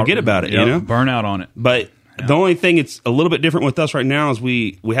 then I'll forget about it, you know. Burn out on it. But the only thing it's a little bit different with us right now is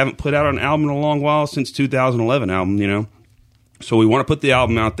we haven't put out an album in a long while since 2011 album, you know. So we want to put the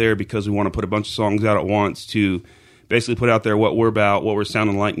album out there because we want to put a bunch of songs out at once to basically put out there what we're about, what we're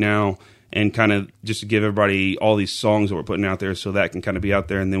sounding like now, and kind of just to give everybody all these songs that we're putting out there so that can kind of be out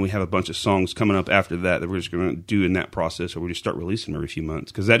there. And then we have a bunch of songs coming up after that we're just going to do in that process, or we just start releasing them every few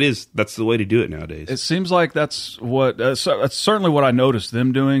months because that's the way to do it nowadays. It seems like that's what that's certainly what I noticed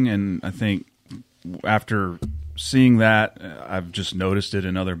them doing, and I think after seeing that, I've just noticed it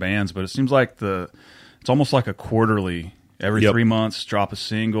in other bands. But it seems like it's almost like a quarterly. Every 3 months, drop a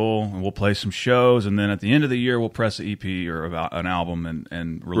single, and we'll play some shows, and then at the end of the year, we'll press an EP or about an album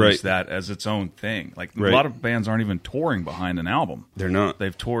and release that as its own thing. Like a lot of bands aren't even touring behind an album; They're not.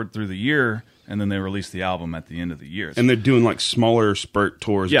 They've toured through the year, and then they release the album at the end of the year. And they're doing like smaller spurt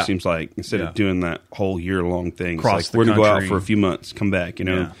tours. Yeah. It seems like instead of doing that whole year long thing, Across it's like the we're gonna go out country. for a few months, come back, you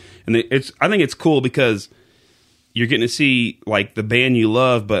know. Yeah. And I think it's cool because you're getting to see like the band you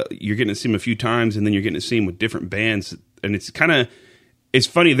love, but you're getting to see them a few times, and then you're getting to see them with different bands, and it's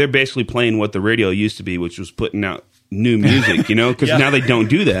funny. They're basically playing what the radio used to be, which was putting out new music, you know, because now they don't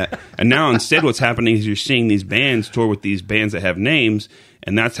do that. And now instead what's happening is you're seeing these bands tour with these bands that have names,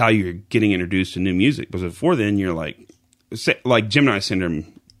 and that's how you're getting introduced to new music. Because before then, you're like Gemini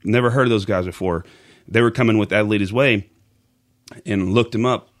Syndrome, never heard of those guys before. They were coming with Adelaide Is Way and looked them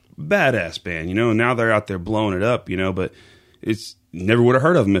up. Badass band, you know, and now they're out there blowing it up, you know, but it's never would have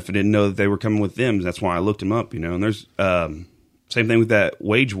heard of them if I didn't know that they were coming with them. That's why I looked them up, you know. And there's same thing with that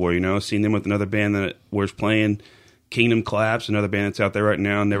Wage War, you know, seeing them with another band that was playing Kingdom Collapse, another band that's out there right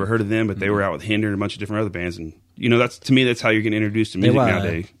now. Never heard of them, but they were out with Hinder and a bunch of different other bands. And, you know, to me, that's how you're getting introduced to music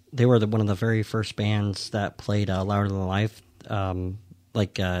nowadays. They were one of the very first bands that played Louder Than Life,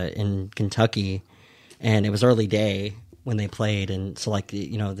 in Kentucky, and it was early day when they played, and so like,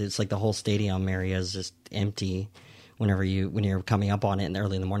 you know, it's like the whole stadium area is just empty when you're coming up on it, and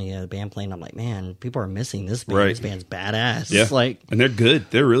early in the morning you have the band playing. I'm like, man, people are missing this band. Right. This band's badass. Yeah, Like, and they're good.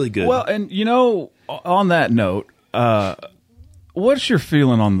 They're really good. Well, and you know, on that note, what's your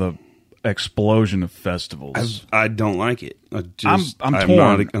feeling on the explosion of festivals? I don't like it. I'm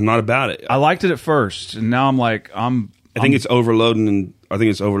torn. I'm not about it. I liked it at first, and now I'm like, I think it's overloading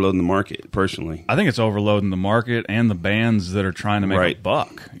it's overloading the market. Personally, I think it's overloading the market and the bands that are trying to make Right. a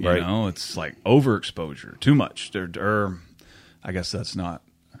buck. You Right. know, it's like overexposure, too much. I guess that's not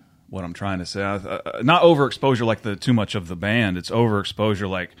what I'm trying to say. Not overexposure like the too much of the band. It's overexposure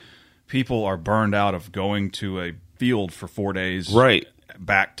like people are burned out of going to a field for 4 days, right?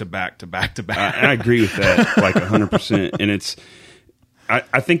 Back to back to back to back. I agree with that, like 100%. And it's,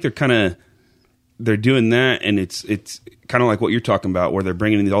 I think they're doing that, and it's kind of like what you're talking about, where they're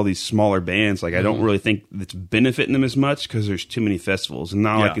bringing in all these smaller bands. Like, I don't really think that's benefiting them as much because there's too many festivals. And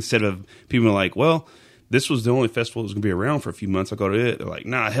now, like, instead of people are like, well, this was the only festival that's going to be around for a few months, I'll go to it. They're like,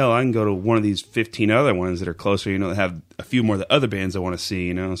 nah, hell, I can go to one of these 15 other ones that are closer, you know, that have a few more of the other bands I want to see,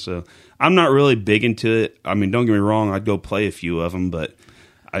 you know. So I'm not really big into it. I mean, don't get me wrong, I'd go play a few of them, but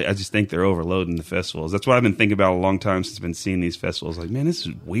I just think they're overloading the festivals. That's what I've been thinking about a long time since I've been seeing these festivals. Like, man, this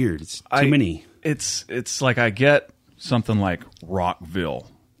is weird. It's too many. It's like I get something like Rockville,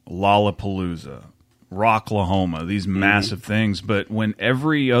 Lollapalooza, Rocklahoma, these massive things, but when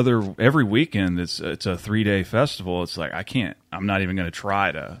every weekend it's a 3-day festival, it's like I'm not even going to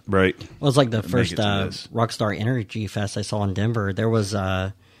try to. Right. Well, it's like the first it to this. Rockstar Energy Fest I saw in Denver. There was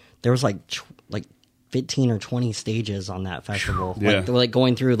like 15 or 20 stages on that festival. Yeah. Like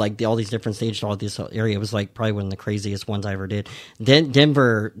going through like all these different stages, all this area. It was like probably one of the craziest ones I ever did. Then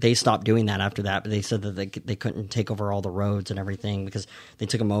Denver, they stopped doing that after that, but they said that they couldn't take over all the roads and everything because they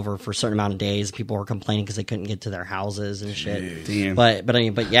took them over for a certain amount of days. People were complaining because they couldn't get to their houses and shit. Damn.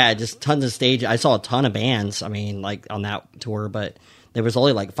 But yeah, just tons of stage. I saw a ton of bands. I mean, like on that tour, but there was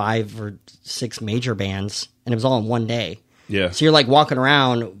only like 5 or 6 major bands, and it was all in one day. Yeah. So you're like walking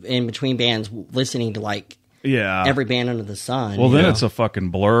around in between bands listening to like every band under the sun. Well, then know? it's a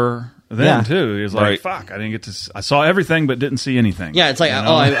fucking blur. Then too, it's like Right. fuck. I didn't get to. I saw everything, but didn't see anything. Yeah, it's like, you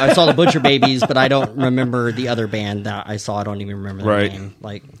know? I saw the Butcher Babies, but I don't remember the other band that I saw. I don't even remember their Right. name.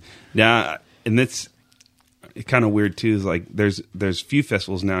 Like, Yeah, and it's kind of weird too. Is like there's few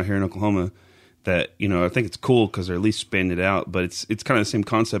festivals now here in Oklahoma that, you know, I think it's cool because they're at least spanned it out. But it's kind of the same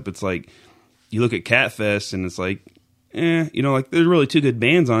concept. It's like you look at Catfest and it's like, you know, like there's really 2 good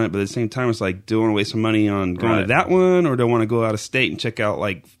bands on it, but at the same time, it's like, do I want to waste some money on going to that one, or do I want to go out of state and check out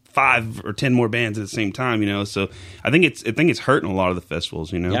like 5 or 10 more bands at the same time? You know, so I think it's hurting a lot of the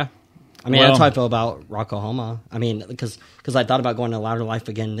festivals. You know, yeah. I mean, that's how I feel about Rocklahoma. I mean, because I thought about going to Louder Life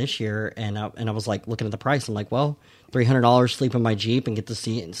again this year, and I was like looking at the price. I'm like, well, $300 sleep in my Jeep and get to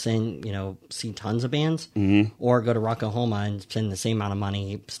see tons of bands, or go to Rocklahoma and spend the same amount of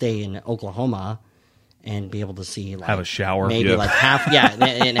money, stay in Oklahoma, and be able to see like Have a shower. maybe like half,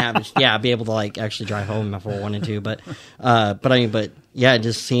 and be able to like actually drive home if I wanted to, but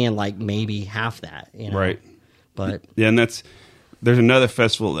just seeing like maybe half that, you know, Right. But yeah, and there's another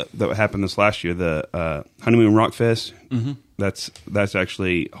festival that happened this last year, the Honeymoon Rock Fest. Mm-hmm. That's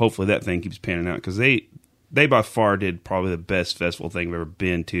actually, hopefully that thing keeps panning out, because they by far did probably the best festival thing I've ever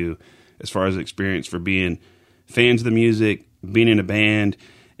been to, as far as experience for being fans of the music, being in a band,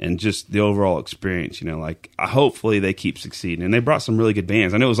 and just the overall experience. You know, like hopefully they keep succeeding. And they brought some really good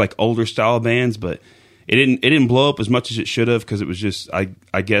bands. I know it was like older style bands, but it didn't blow up as much as it should have, because it was just,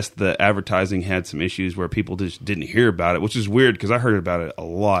 I guess the advertising had some issues where people just didn't hear about it, which is weird because I heard about it a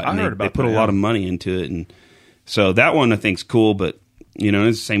lot. They put a lot of money into it, and so that one I think's cool. But you know,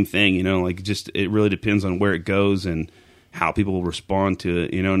 it's the same thing. You know, like just it really depends on where it goes and how people will respond to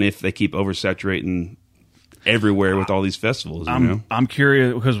it. You know, and if they keep oversaturating everywhere with all these festivals. I'm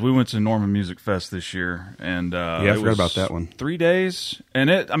curious, because we went to Norman Music Fest this year, and I forgot about that one. 3 days,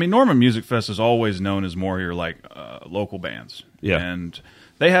 and Norman Music Fest is always known as more your like local bands. Yeah, and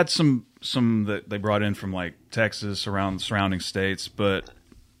they had some that they brought in from like Texas, around the surrounding states, but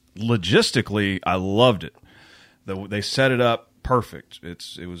logistically, I loved it. They set it up perfect.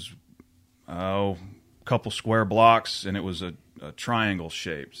 It was a couple square blocks, and it was a triangle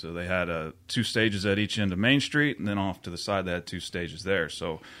shape. So they had 2 stages at each end of Main Street, and then off to the side they had 2 stages there.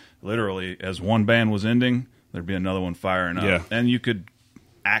 So literally, as one band was ending, there'd be another one firing up. Yeah. And you could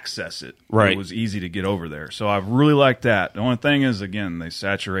access it. Right. It was easy to get over there. So I really liked that. The only thing is, again, they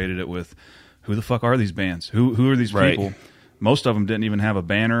saturated it with, who the fuck are these bands? Who are these people? Most of them didn't even have a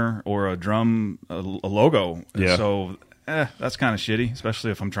banner or a drum, a logo. Yeah. So that's kind of shitty,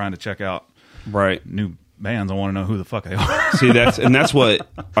 especially if I'm trying to check out new bands. I want to know who the fuck they are. See, that's what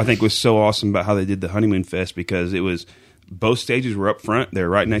I think was so awesome about how they did the Honeymoon Fest, because it was, both stages were up front. They were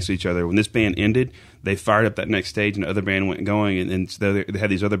right next to each other. When this band ended, they fired up that next stage, and the other band went going, and they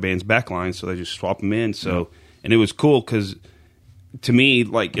had these other bands backlines, so they just swapped them in. So, and it was cool because to me,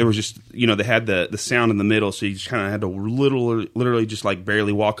 like, it was just, they had the sound in the middle, so you just kind of had to literally just like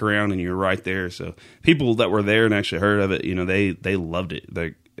barely walk around and you're right there. So people that were there and actually heard of it, they loved it.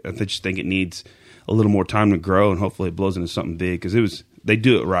 They just think it needs a little more time to grow, and hopefully it blows into something big, because they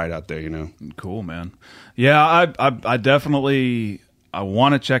do it right out there. Cool, man. Yeah, I definitely, I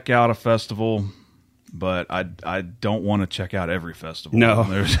want to check out a festival, but I don't want to check out every festival. No.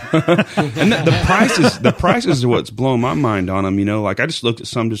 And the prices are what's blowing my mind on them. Like, I just looked at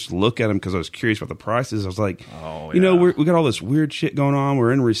some just to look at them because I was curious about the prices. I was like, we got all this weird shit going on.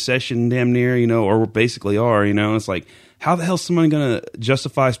 We're in recession damn near, or we basically are. It's like, how the hell is someone going to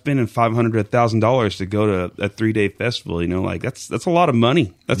justify spending $500 to $1,000 to go to a 3-day festival? Like, that's a lot of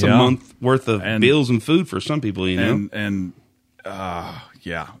money. That's a month worth of bills and food for some people.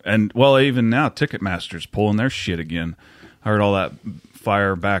 Yeah, and well, even now, Ticketmaster's pulling their shit again. I heard all that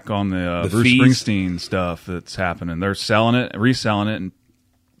fire back on the Bruce fees. Springsteen stuff that's happening. They're selling it, reselling it, and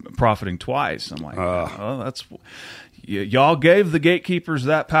profiting twice. I'm like, that's y'all gave the gatekeepers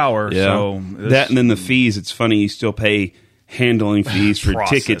that power. Yeah. So that, and then the fees. It's funny, you still pay handling fees for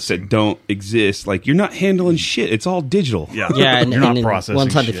tickets that don't exist. Like, you're not handling shit. It's all digital. Yeah, and, you're not and processing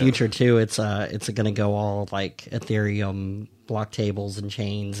once in the shit. future too, it's going to go all like Ethereum block tables and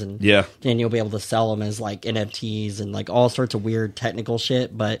chains, and then you'll be able to sell them as like NFTs and like all sorts of weird technical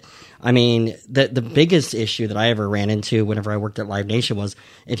shit. But I mean, the biggest issue that I ever ran into whenever I worked at Live Nation was,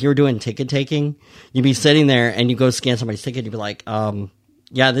 if you were doing ticket taking, you'd be sitting there and you go scan somebody's ticket, you'd be like,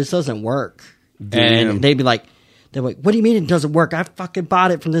 yeah, this doesn't work. Damn. And they're like, what do you mean it doesn't work? I fucking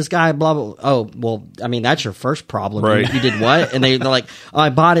bought it from this guy, blah, blah. Oh, well, I mean, that's your first problem. Right. You did what? And they're like, I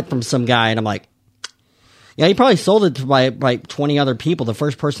bought it from some guy. And I'm like, yeah, he probably sold it to like 20 other people. The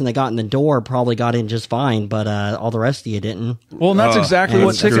first person that got in the door probably got in just fine, but all the rest of you didn't. Well, and that's exactly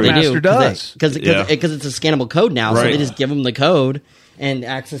what That's Ticketmaster does. Because it's a scannable code now, so Right. they just give them the code and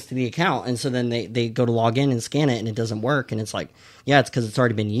access to the account, and so then they go to log in and scan it, and it doesn't work, and it's like, yeah, it's because it's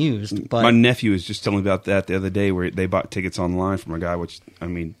already been used. But my nephew was just telling me about that the other day, where they bought tickets online from a guy, which, I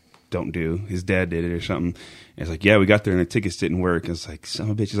mean, don't do. His dad did it or something. And it's like, yeah, we got there and the tickets didn't work. And it's like, son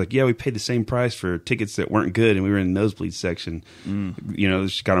of a bitch. He's like, yeah, we paid the same price for tickets that weren't good, and we were in the nosebleed section.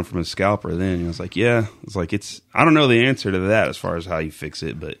 Just got them from a scalper then. And I was like, yeah. It's like, I don't know the answer to that as far as how you fix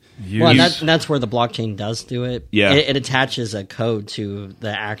it, but that's where the blockchain does do it. Yeah. It attaches a code to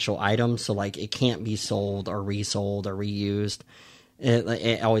the actual item, so like it can't be sold or resold or reused.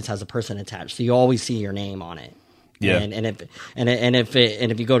 It always has a person attached, so you always see your name on it. Yeah. And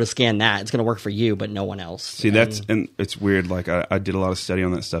if you go to scan that, it's going to work for you, but no one else. See, and it's weird. Like, I did a lot of study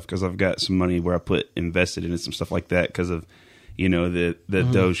on that stuff because I've got some money where I put invested in some stuff like that because of, the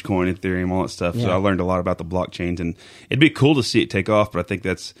Dogecoin, Ethereum, all that stuff. Yeah. So I learned a lot about the blockchains, and it'd be cool to see it take off. But I think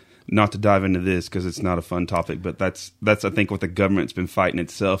that's not to dive into this because it's not a fun topic. But that's I think what the government's been fighting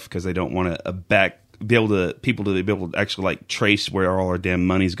itself, because they don't want to people to be able to actually like trace where all our damn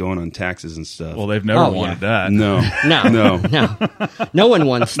money's going on taxes and stuff. Well, they've never wanted that. No. No one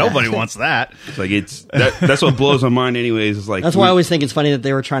wants that. Nobody wants that. It's like that's what blows my mind anyways. It's like, that's why I always think it's funny that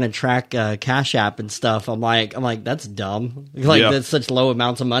they were trying to track Cash App and stuff. I'm like that's dumb. Like, that's such low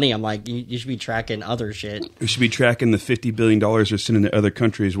amounts of money. I'm like, you should be tracking other shit. we should be tracking the $50 billion they're sending to other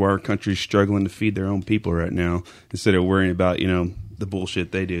countries where our country's struggling to feed their own people right now, instead of worrying about the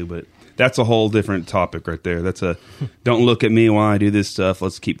bullshit they do. But that's a whole different topic right there. Don't look at me while I do this stuff.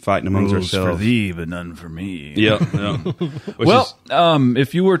 Let's keep fighting amongst Rules ourselves. for thee, but none for me. Yeah. Well,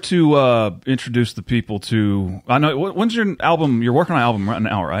 if you were to introduce the people to, I know, when's your album? You're working on an album right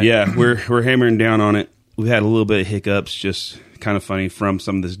now, right? Yeah, we're hammering down on it. We've had a little bit of hiccups, just kind of funny, from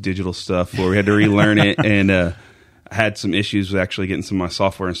some of this digital stuff where we had to relearn it, and I had some issues with actually getting some of my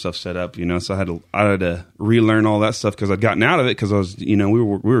software and stuff set up, so I had to relearn all that stuff because I'd gotten out of it because I was, we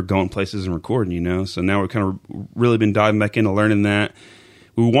were going places and recording, so now we've kind of really been diving back into learning that.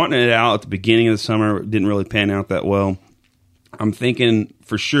 We were wanting it out at the beginning of the summer. It didn't really pan out that well. I'm thinking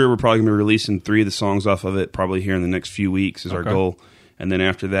for sure we're probably going to be releasing 3 of the songs off of it probably here in the next few weeks is our goal. And then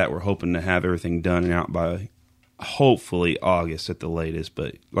after that, we're hoping to have everything done and out by hopefully August at the latest.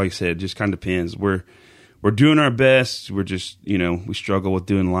 But like I said, it just kind of depends. We're doing our best. We're just, we struggle with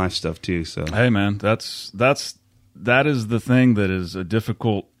doing live stuff too. So hey, man, that is the thing that is a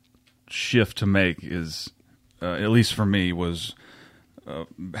difficult shift to make. Is at least for me was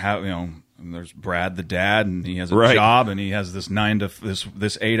how there's Brad the dad, and he has a job, and he has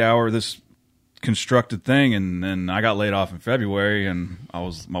this 8 hour constructed thing, and then I got laid off in February, and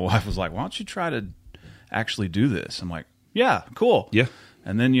my wife was like, "Why don't you try to actually do this?" I'm like, "Yeah, cool." Yeah.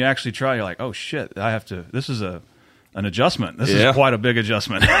 And then you actually try, you're like, oh shit, I have to, this is a an adjustment. This is quite a big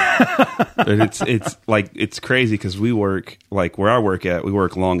adjustment. But it's like, it's crazy because we work, like where I work at, we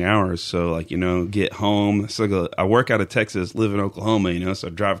work long hours. So like, get home. So I work out of Texas, live in Oklahoma, so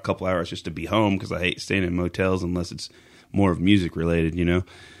I drive a couple hours just to be home because I hate staying in motels unless it's more of music related,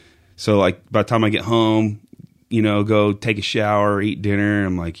 So like by the time I get home, go take a shower, eat dinner.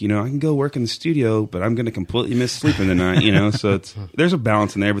 I'm like, I can go work in the studio, but I'm going to completely miss sleeping tonight, So there's a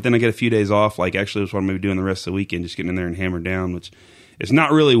balance in there. But then I get a few days off. Like actually, that's what I'm going to be doing the rest of the weekend, just getting in there and hammered down, which it's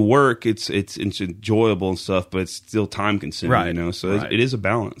not really work. It's enjoyable and stuff, but it's still time consuming, right. So right. it is a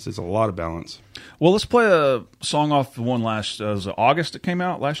balance. It's a lot of balance. Well, let's play a song off the one was it August that came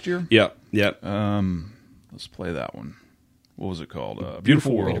out last year? Yep. Let's play that one. What was it called?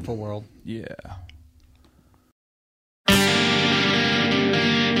 Beautiful World. Beautiful World. Yeah.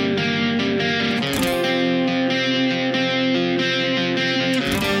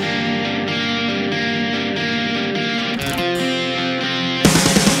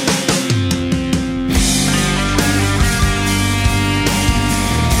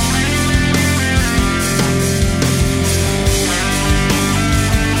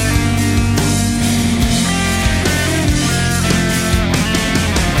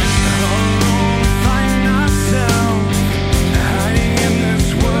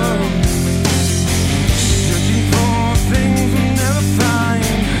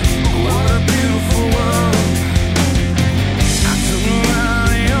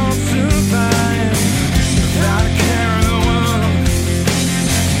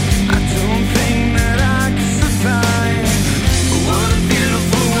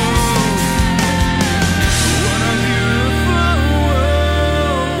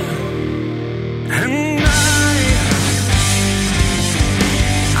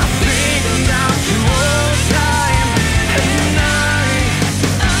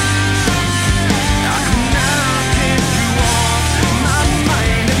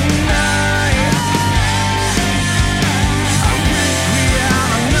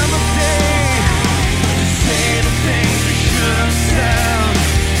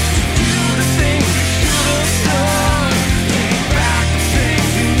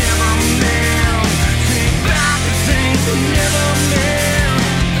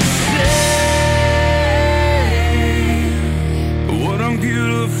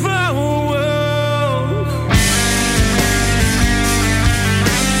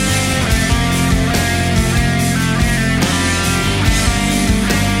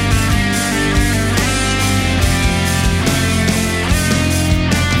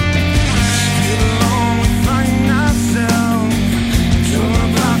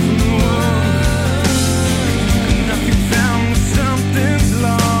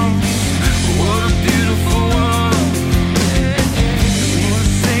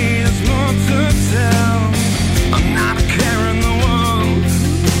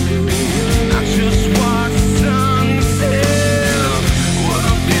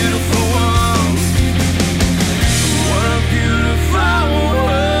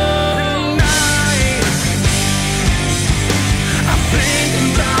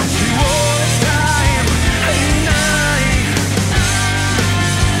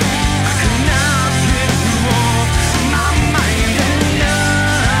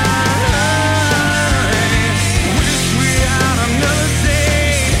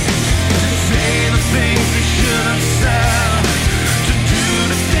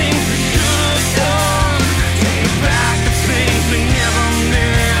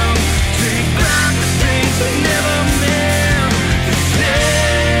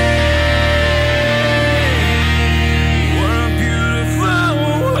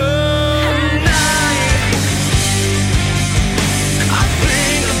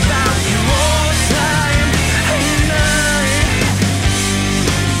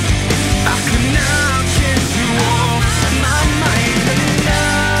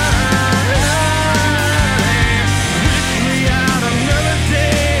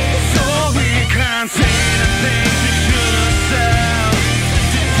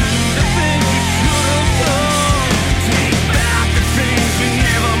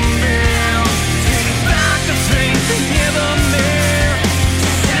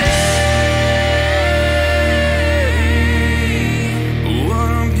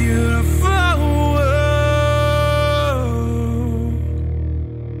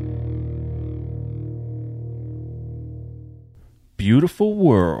 Beautiful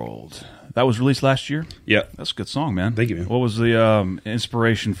World. That was released last year? Yeah. That's a good song, man. Thank you, man. What was the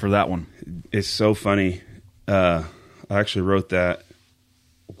inspiration for that one? It's so funny. I actually wrote that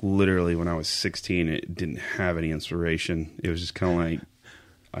literally when I was 16. It didn't have any inspiration. It was just kind of like,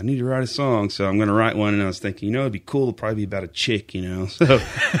 I need to write a song, so I'm going to write one. And I was thinking, it'd be cool to probably be about a chick, So,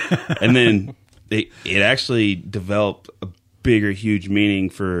 and then it actually developed a bigger, huge meaning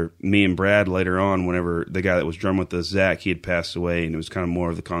for me and Brad later on. Whenever the guy that was drumming with us, Zach, he had passed away, and it was kind of more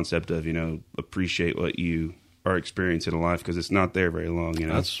of the concept of appreciate what you are experiencing in life because it's not there very long.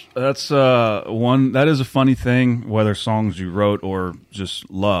 That's one. That is a funny thing. Whether songs you wrote or just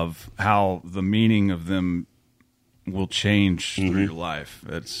love, how the meaning of them will change through your life.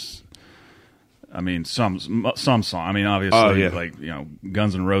 Some song. Obviously,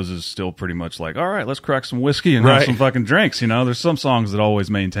 Guns N' Roses still pretty much like, all right, let's crack some whiskey and have some fucking drinks. There's some songs that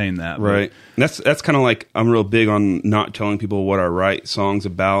always maintain that. Right. That's kind of like, I'm real big on not telling people what I write songs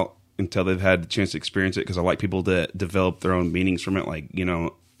about until they've had the chance to experience it, because I like people to develop their own meanings from it. Like,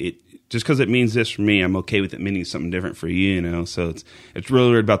 it just because it means this for me, I'm okay with it meaning something different for you. So it's really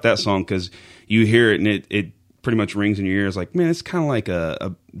weird about that song because you hear it and it pretty much rings in your ears like, man, it's kind of like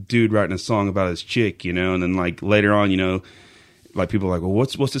a dude writing a song about his chick, and then like later on, like people are like, well,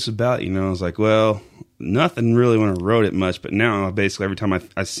 what's this about? I was like, well, nothing really when I wrote it much, but now basically every time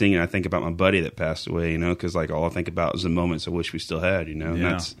I sing it, I think about my buddy that passed away, because like all I think about is the moments I wish we still had,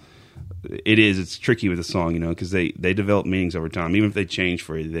 and it's tricky with a song, because they develop meanings over time. Even if they change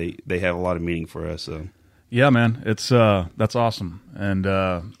for you, they have a lot of meaning for us. So yeah, man, it's that's awesome. And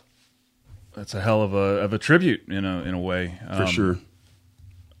that's a hell of a tribute, in a way. For sure.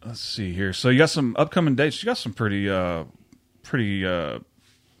 Let's see here. So you got some upcoming dates. You got some pretty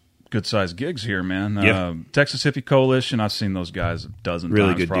good-sized gigs here, man. Yeah. Texas Hippie Coalition, I've seen those guys a dozen really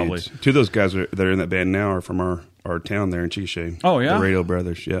times good probably. Dudes. Two of those guys that are in that band now are from our town there in Chickasha. Oh, yeah? The Radio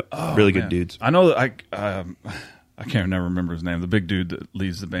Brothers, yep. Oh, really good man. dudes. I know that I can't never remember his name, the big dude that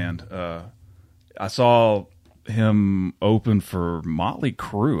leads the band. I saw him open for Motley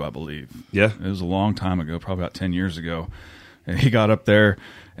Crue, I believe. Yeah. It was a long time ago, probably about 10 years ago. And he got up there,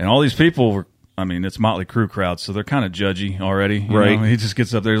 and all these people were, it's Motley Crue crowd, so they're kind of judgy already. Right. He just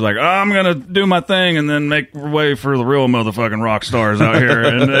gets up there, he's like, I'm going to do my thing and then make way for the real motherfucking rock stars out here.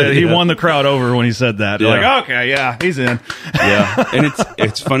 And he won the crowd over when he said that. They're like, okay, yeah, he's in. Yeah. And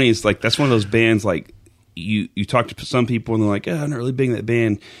it's funny. It's like, that's one of those bands, like, you talk to some people and they're like, I'm not really big in that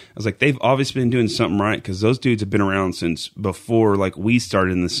band. I was like, they've obviously been doing something right, because those dudes have been around since before, like, we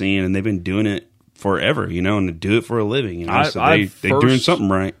started in the scene, and they've been doing it forever, and to do it for a living. So they're doing something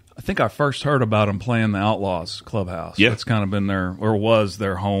right. I think I first heard about them playing the Outlaws Clubhouse. Yeah. It's kind of been was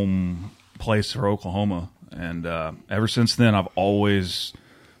their home place for Oklahoma. And ever since then, I've always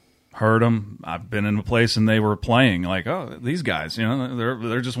heard them. I've been in a place and they were playing like, oh, these guys,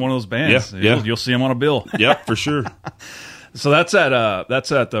 they're just one of those bands. Yeah. You'll see them on a bill. Yep, for sure. So that's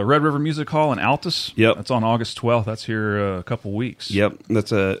at the Red River Music Hall in Altus. Yep. That's on August 12th. That's here a couple weeks. Yep.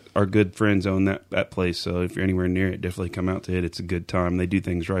 That's our good friends own that place. So if you're anywhere near it, definitely come out to it. It's a good time. They do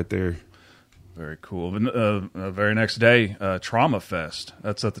things right there. Very cool. The very next day, Trauma Fest.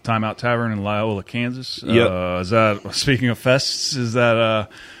 That's at the Timeout Tavern in Loyola, Kansas. Yep. Is that, speaking of fests, is that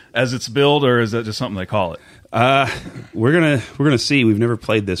as it's billed, or is that just something they call it? We're gonna see. We've never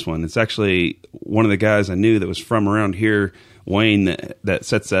played this one. It's actually one of the guys I knew that was from around here, Wayne, that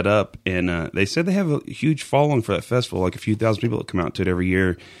sets that up, and they said they have a huge following for that festival, like a few thousand people that come out to it every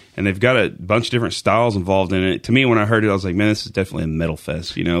year, and they've got a bunch of different styles involved in it. To me, when I heard it, I was like, man, this is definitely a metal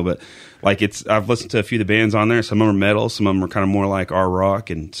fest, but like I've listened to a few of the bands on there. Some of them are metal, some of them are kind of more like our rock,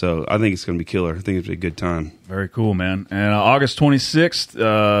 and so I think it's going to be killer. I think it's going to be a good time. Very cool, man. And August 26th,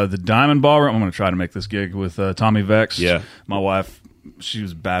 the Diamond Ballroom. I'm going to try to make this gig with Tommy Vex. Yeah. My wife, she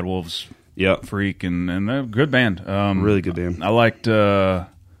was Bad Wolves Yep. freak, and they're a good band. Really good band. I liked.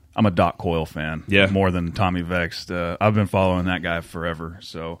 I'm a Doc Coyle fan. Yeah. More than Tommy Vex. I've been following that guy forever.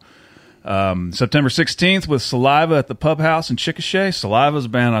 So September 16th with Saliva at the Pub House in Chickasha. Saliva's a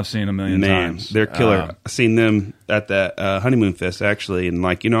band I've seen a million times. They're killer. I've seen them at that Honeymoon Fest, actually, and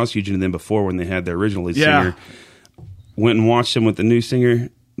I was huge into them before when they had their original lead singer. Went and watched them with the new singer,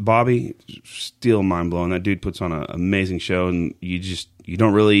 Bobby. Still mind-blowing. That dude puts on an amazing show, and you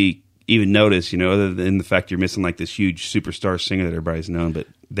don't really even notice, other than the fact you're missing like this huge superstar singer that everybody's known, but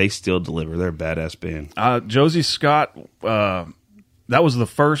they still deliver. They're a badass band. Josie Scott, that was the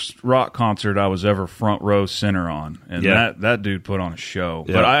first rock concert I was ever front row center on, and that dude put on a show.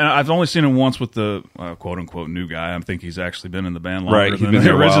 Yeah. But I've only seen him once with the quote unquote new guy. I think he's actually been in the band longer than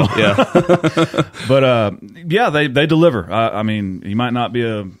the original. Yeah, but they deliver. I mean, he might not be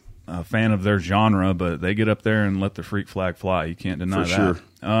a a fan of their genre, but they get up there and let the freak flag fly. You can't deny For that. sure.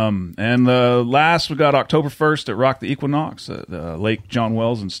 And last, we got October 1st at Rock the Equinox at Lake John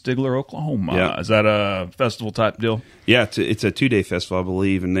Wells in Stigler, Oklahoma. Yeah. Is that a festival type deal? Yeah, it's a 2-day festival, I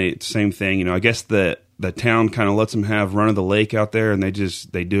believe, and it's the same thing. I guess the town kind of lets them have run of the lake out there, and they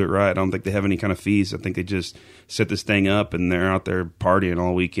do it right. I don't think they have any kind of fees. I think they just set this thing up, and they're out there partying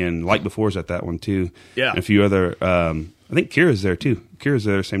all weekend. Like Before's at that one too. Yeah, and a few other. I think Kira's there too. Kira's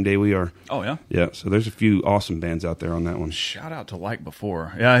there the same day we are. Oh yeah, yeah. So there's a few awesome bands out there on that one. Shout out to Like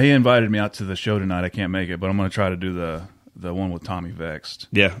Before. Yeah, he invited me out to the show tonight. I can't make it, but I'm going to try to do the one with Tommy Vexed.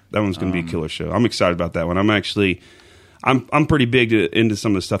 Yeah, that one's going to be a killer show. I'm excited about that one. I'm pretty big into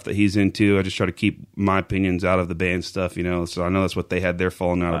some of the stuff that he's into. I just try to keep my opinions out of the band stuff, So I know that's what they had their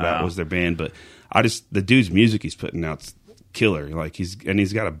falling out about was their band, but the dude's music he's putting out's killer. Like he's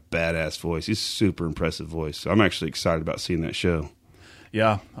got a badass voice. He's a super impressive voice. So I'm actually excited about seeing that show.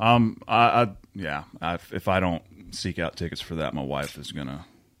 Yeah. If I don't seek out tickets for that, my wife is gonna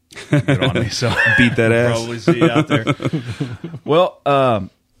get on me. So beat that ass. Probably see you out there. Well, I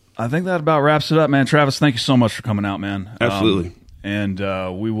think that about wraps it up, man. Travis, thank you so much for coming out, man. Absolutely. And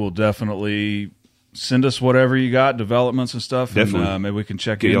we will definitely send us whatever you got, developments and stuff. Definitely. And, maybe we can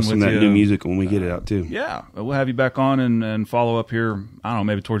check get in y'all with some of that you. new music when we get it out too. Yeah, we'll have you back on and follow up here. I don't know,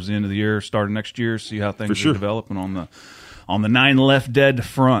 maybe towards the end of the year, start of next year, see how things are developing on the 9 Left Dead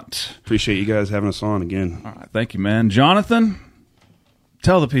front. Appreciate you guys having us on again. All right, thank you, man. Jonathan,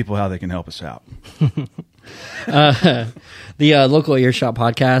 tell the people how they can help us out. The Local Earshot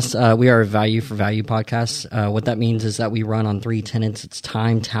podcast, we are a value for value podcast. What that means is that we run on 3 tenets. It's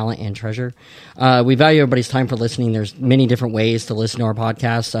time, talent, and treasure. We value everybody's time for listening. There's many different ways to listen to our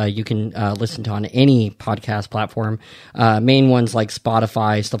podcast. You can listen to on any podcast platform, main ones like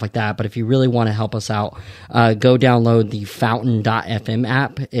Spotify, stuff like that. But if you really want to help us out, go download the Fountain.fm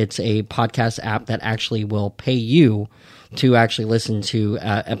app. It's a podcast app that actually will pay you to actually listen to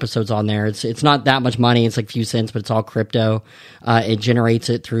episodes on there. It's not that much money. It's like a few cents, but it's all crypto. It generates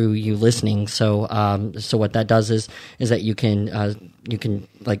it through you listening. So what that does is that you can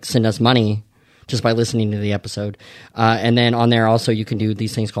like send us money just by listening to the episode. And then on there also you can do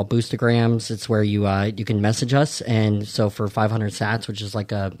these things called boostograms. It's where you can message us, and so for 500 sats, which is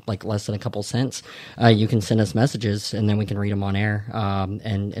like less than a couple cents, you can send us messages, and then we can read them on air,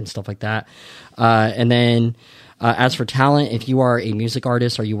 and stuff like that. And then as for talent, if you are a music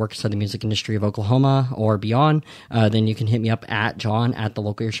artist or you work inside the music industry of Oklahoma or beyond, then you can hit me up at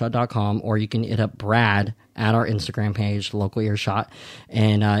john@thelocalearshot.com, or you can hit up Brad at our Instagram page, Local Earshot,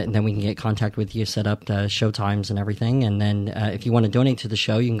 and then we can get contact with you, set up the show times and everything. And then if you want to donate to the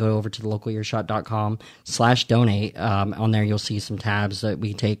show, you can go over to thelocalearshot.com/donate. On there, you'll see some tabs that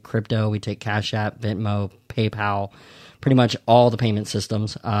we take crypto, we take Cash App, Venmo, PayPal, pretty much all the payment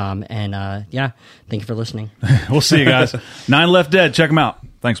systems. Thank you for listening. We'll see you guys. 9 Left Dead. Check them out.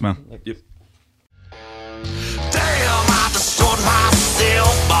 Thanks, man. Yep.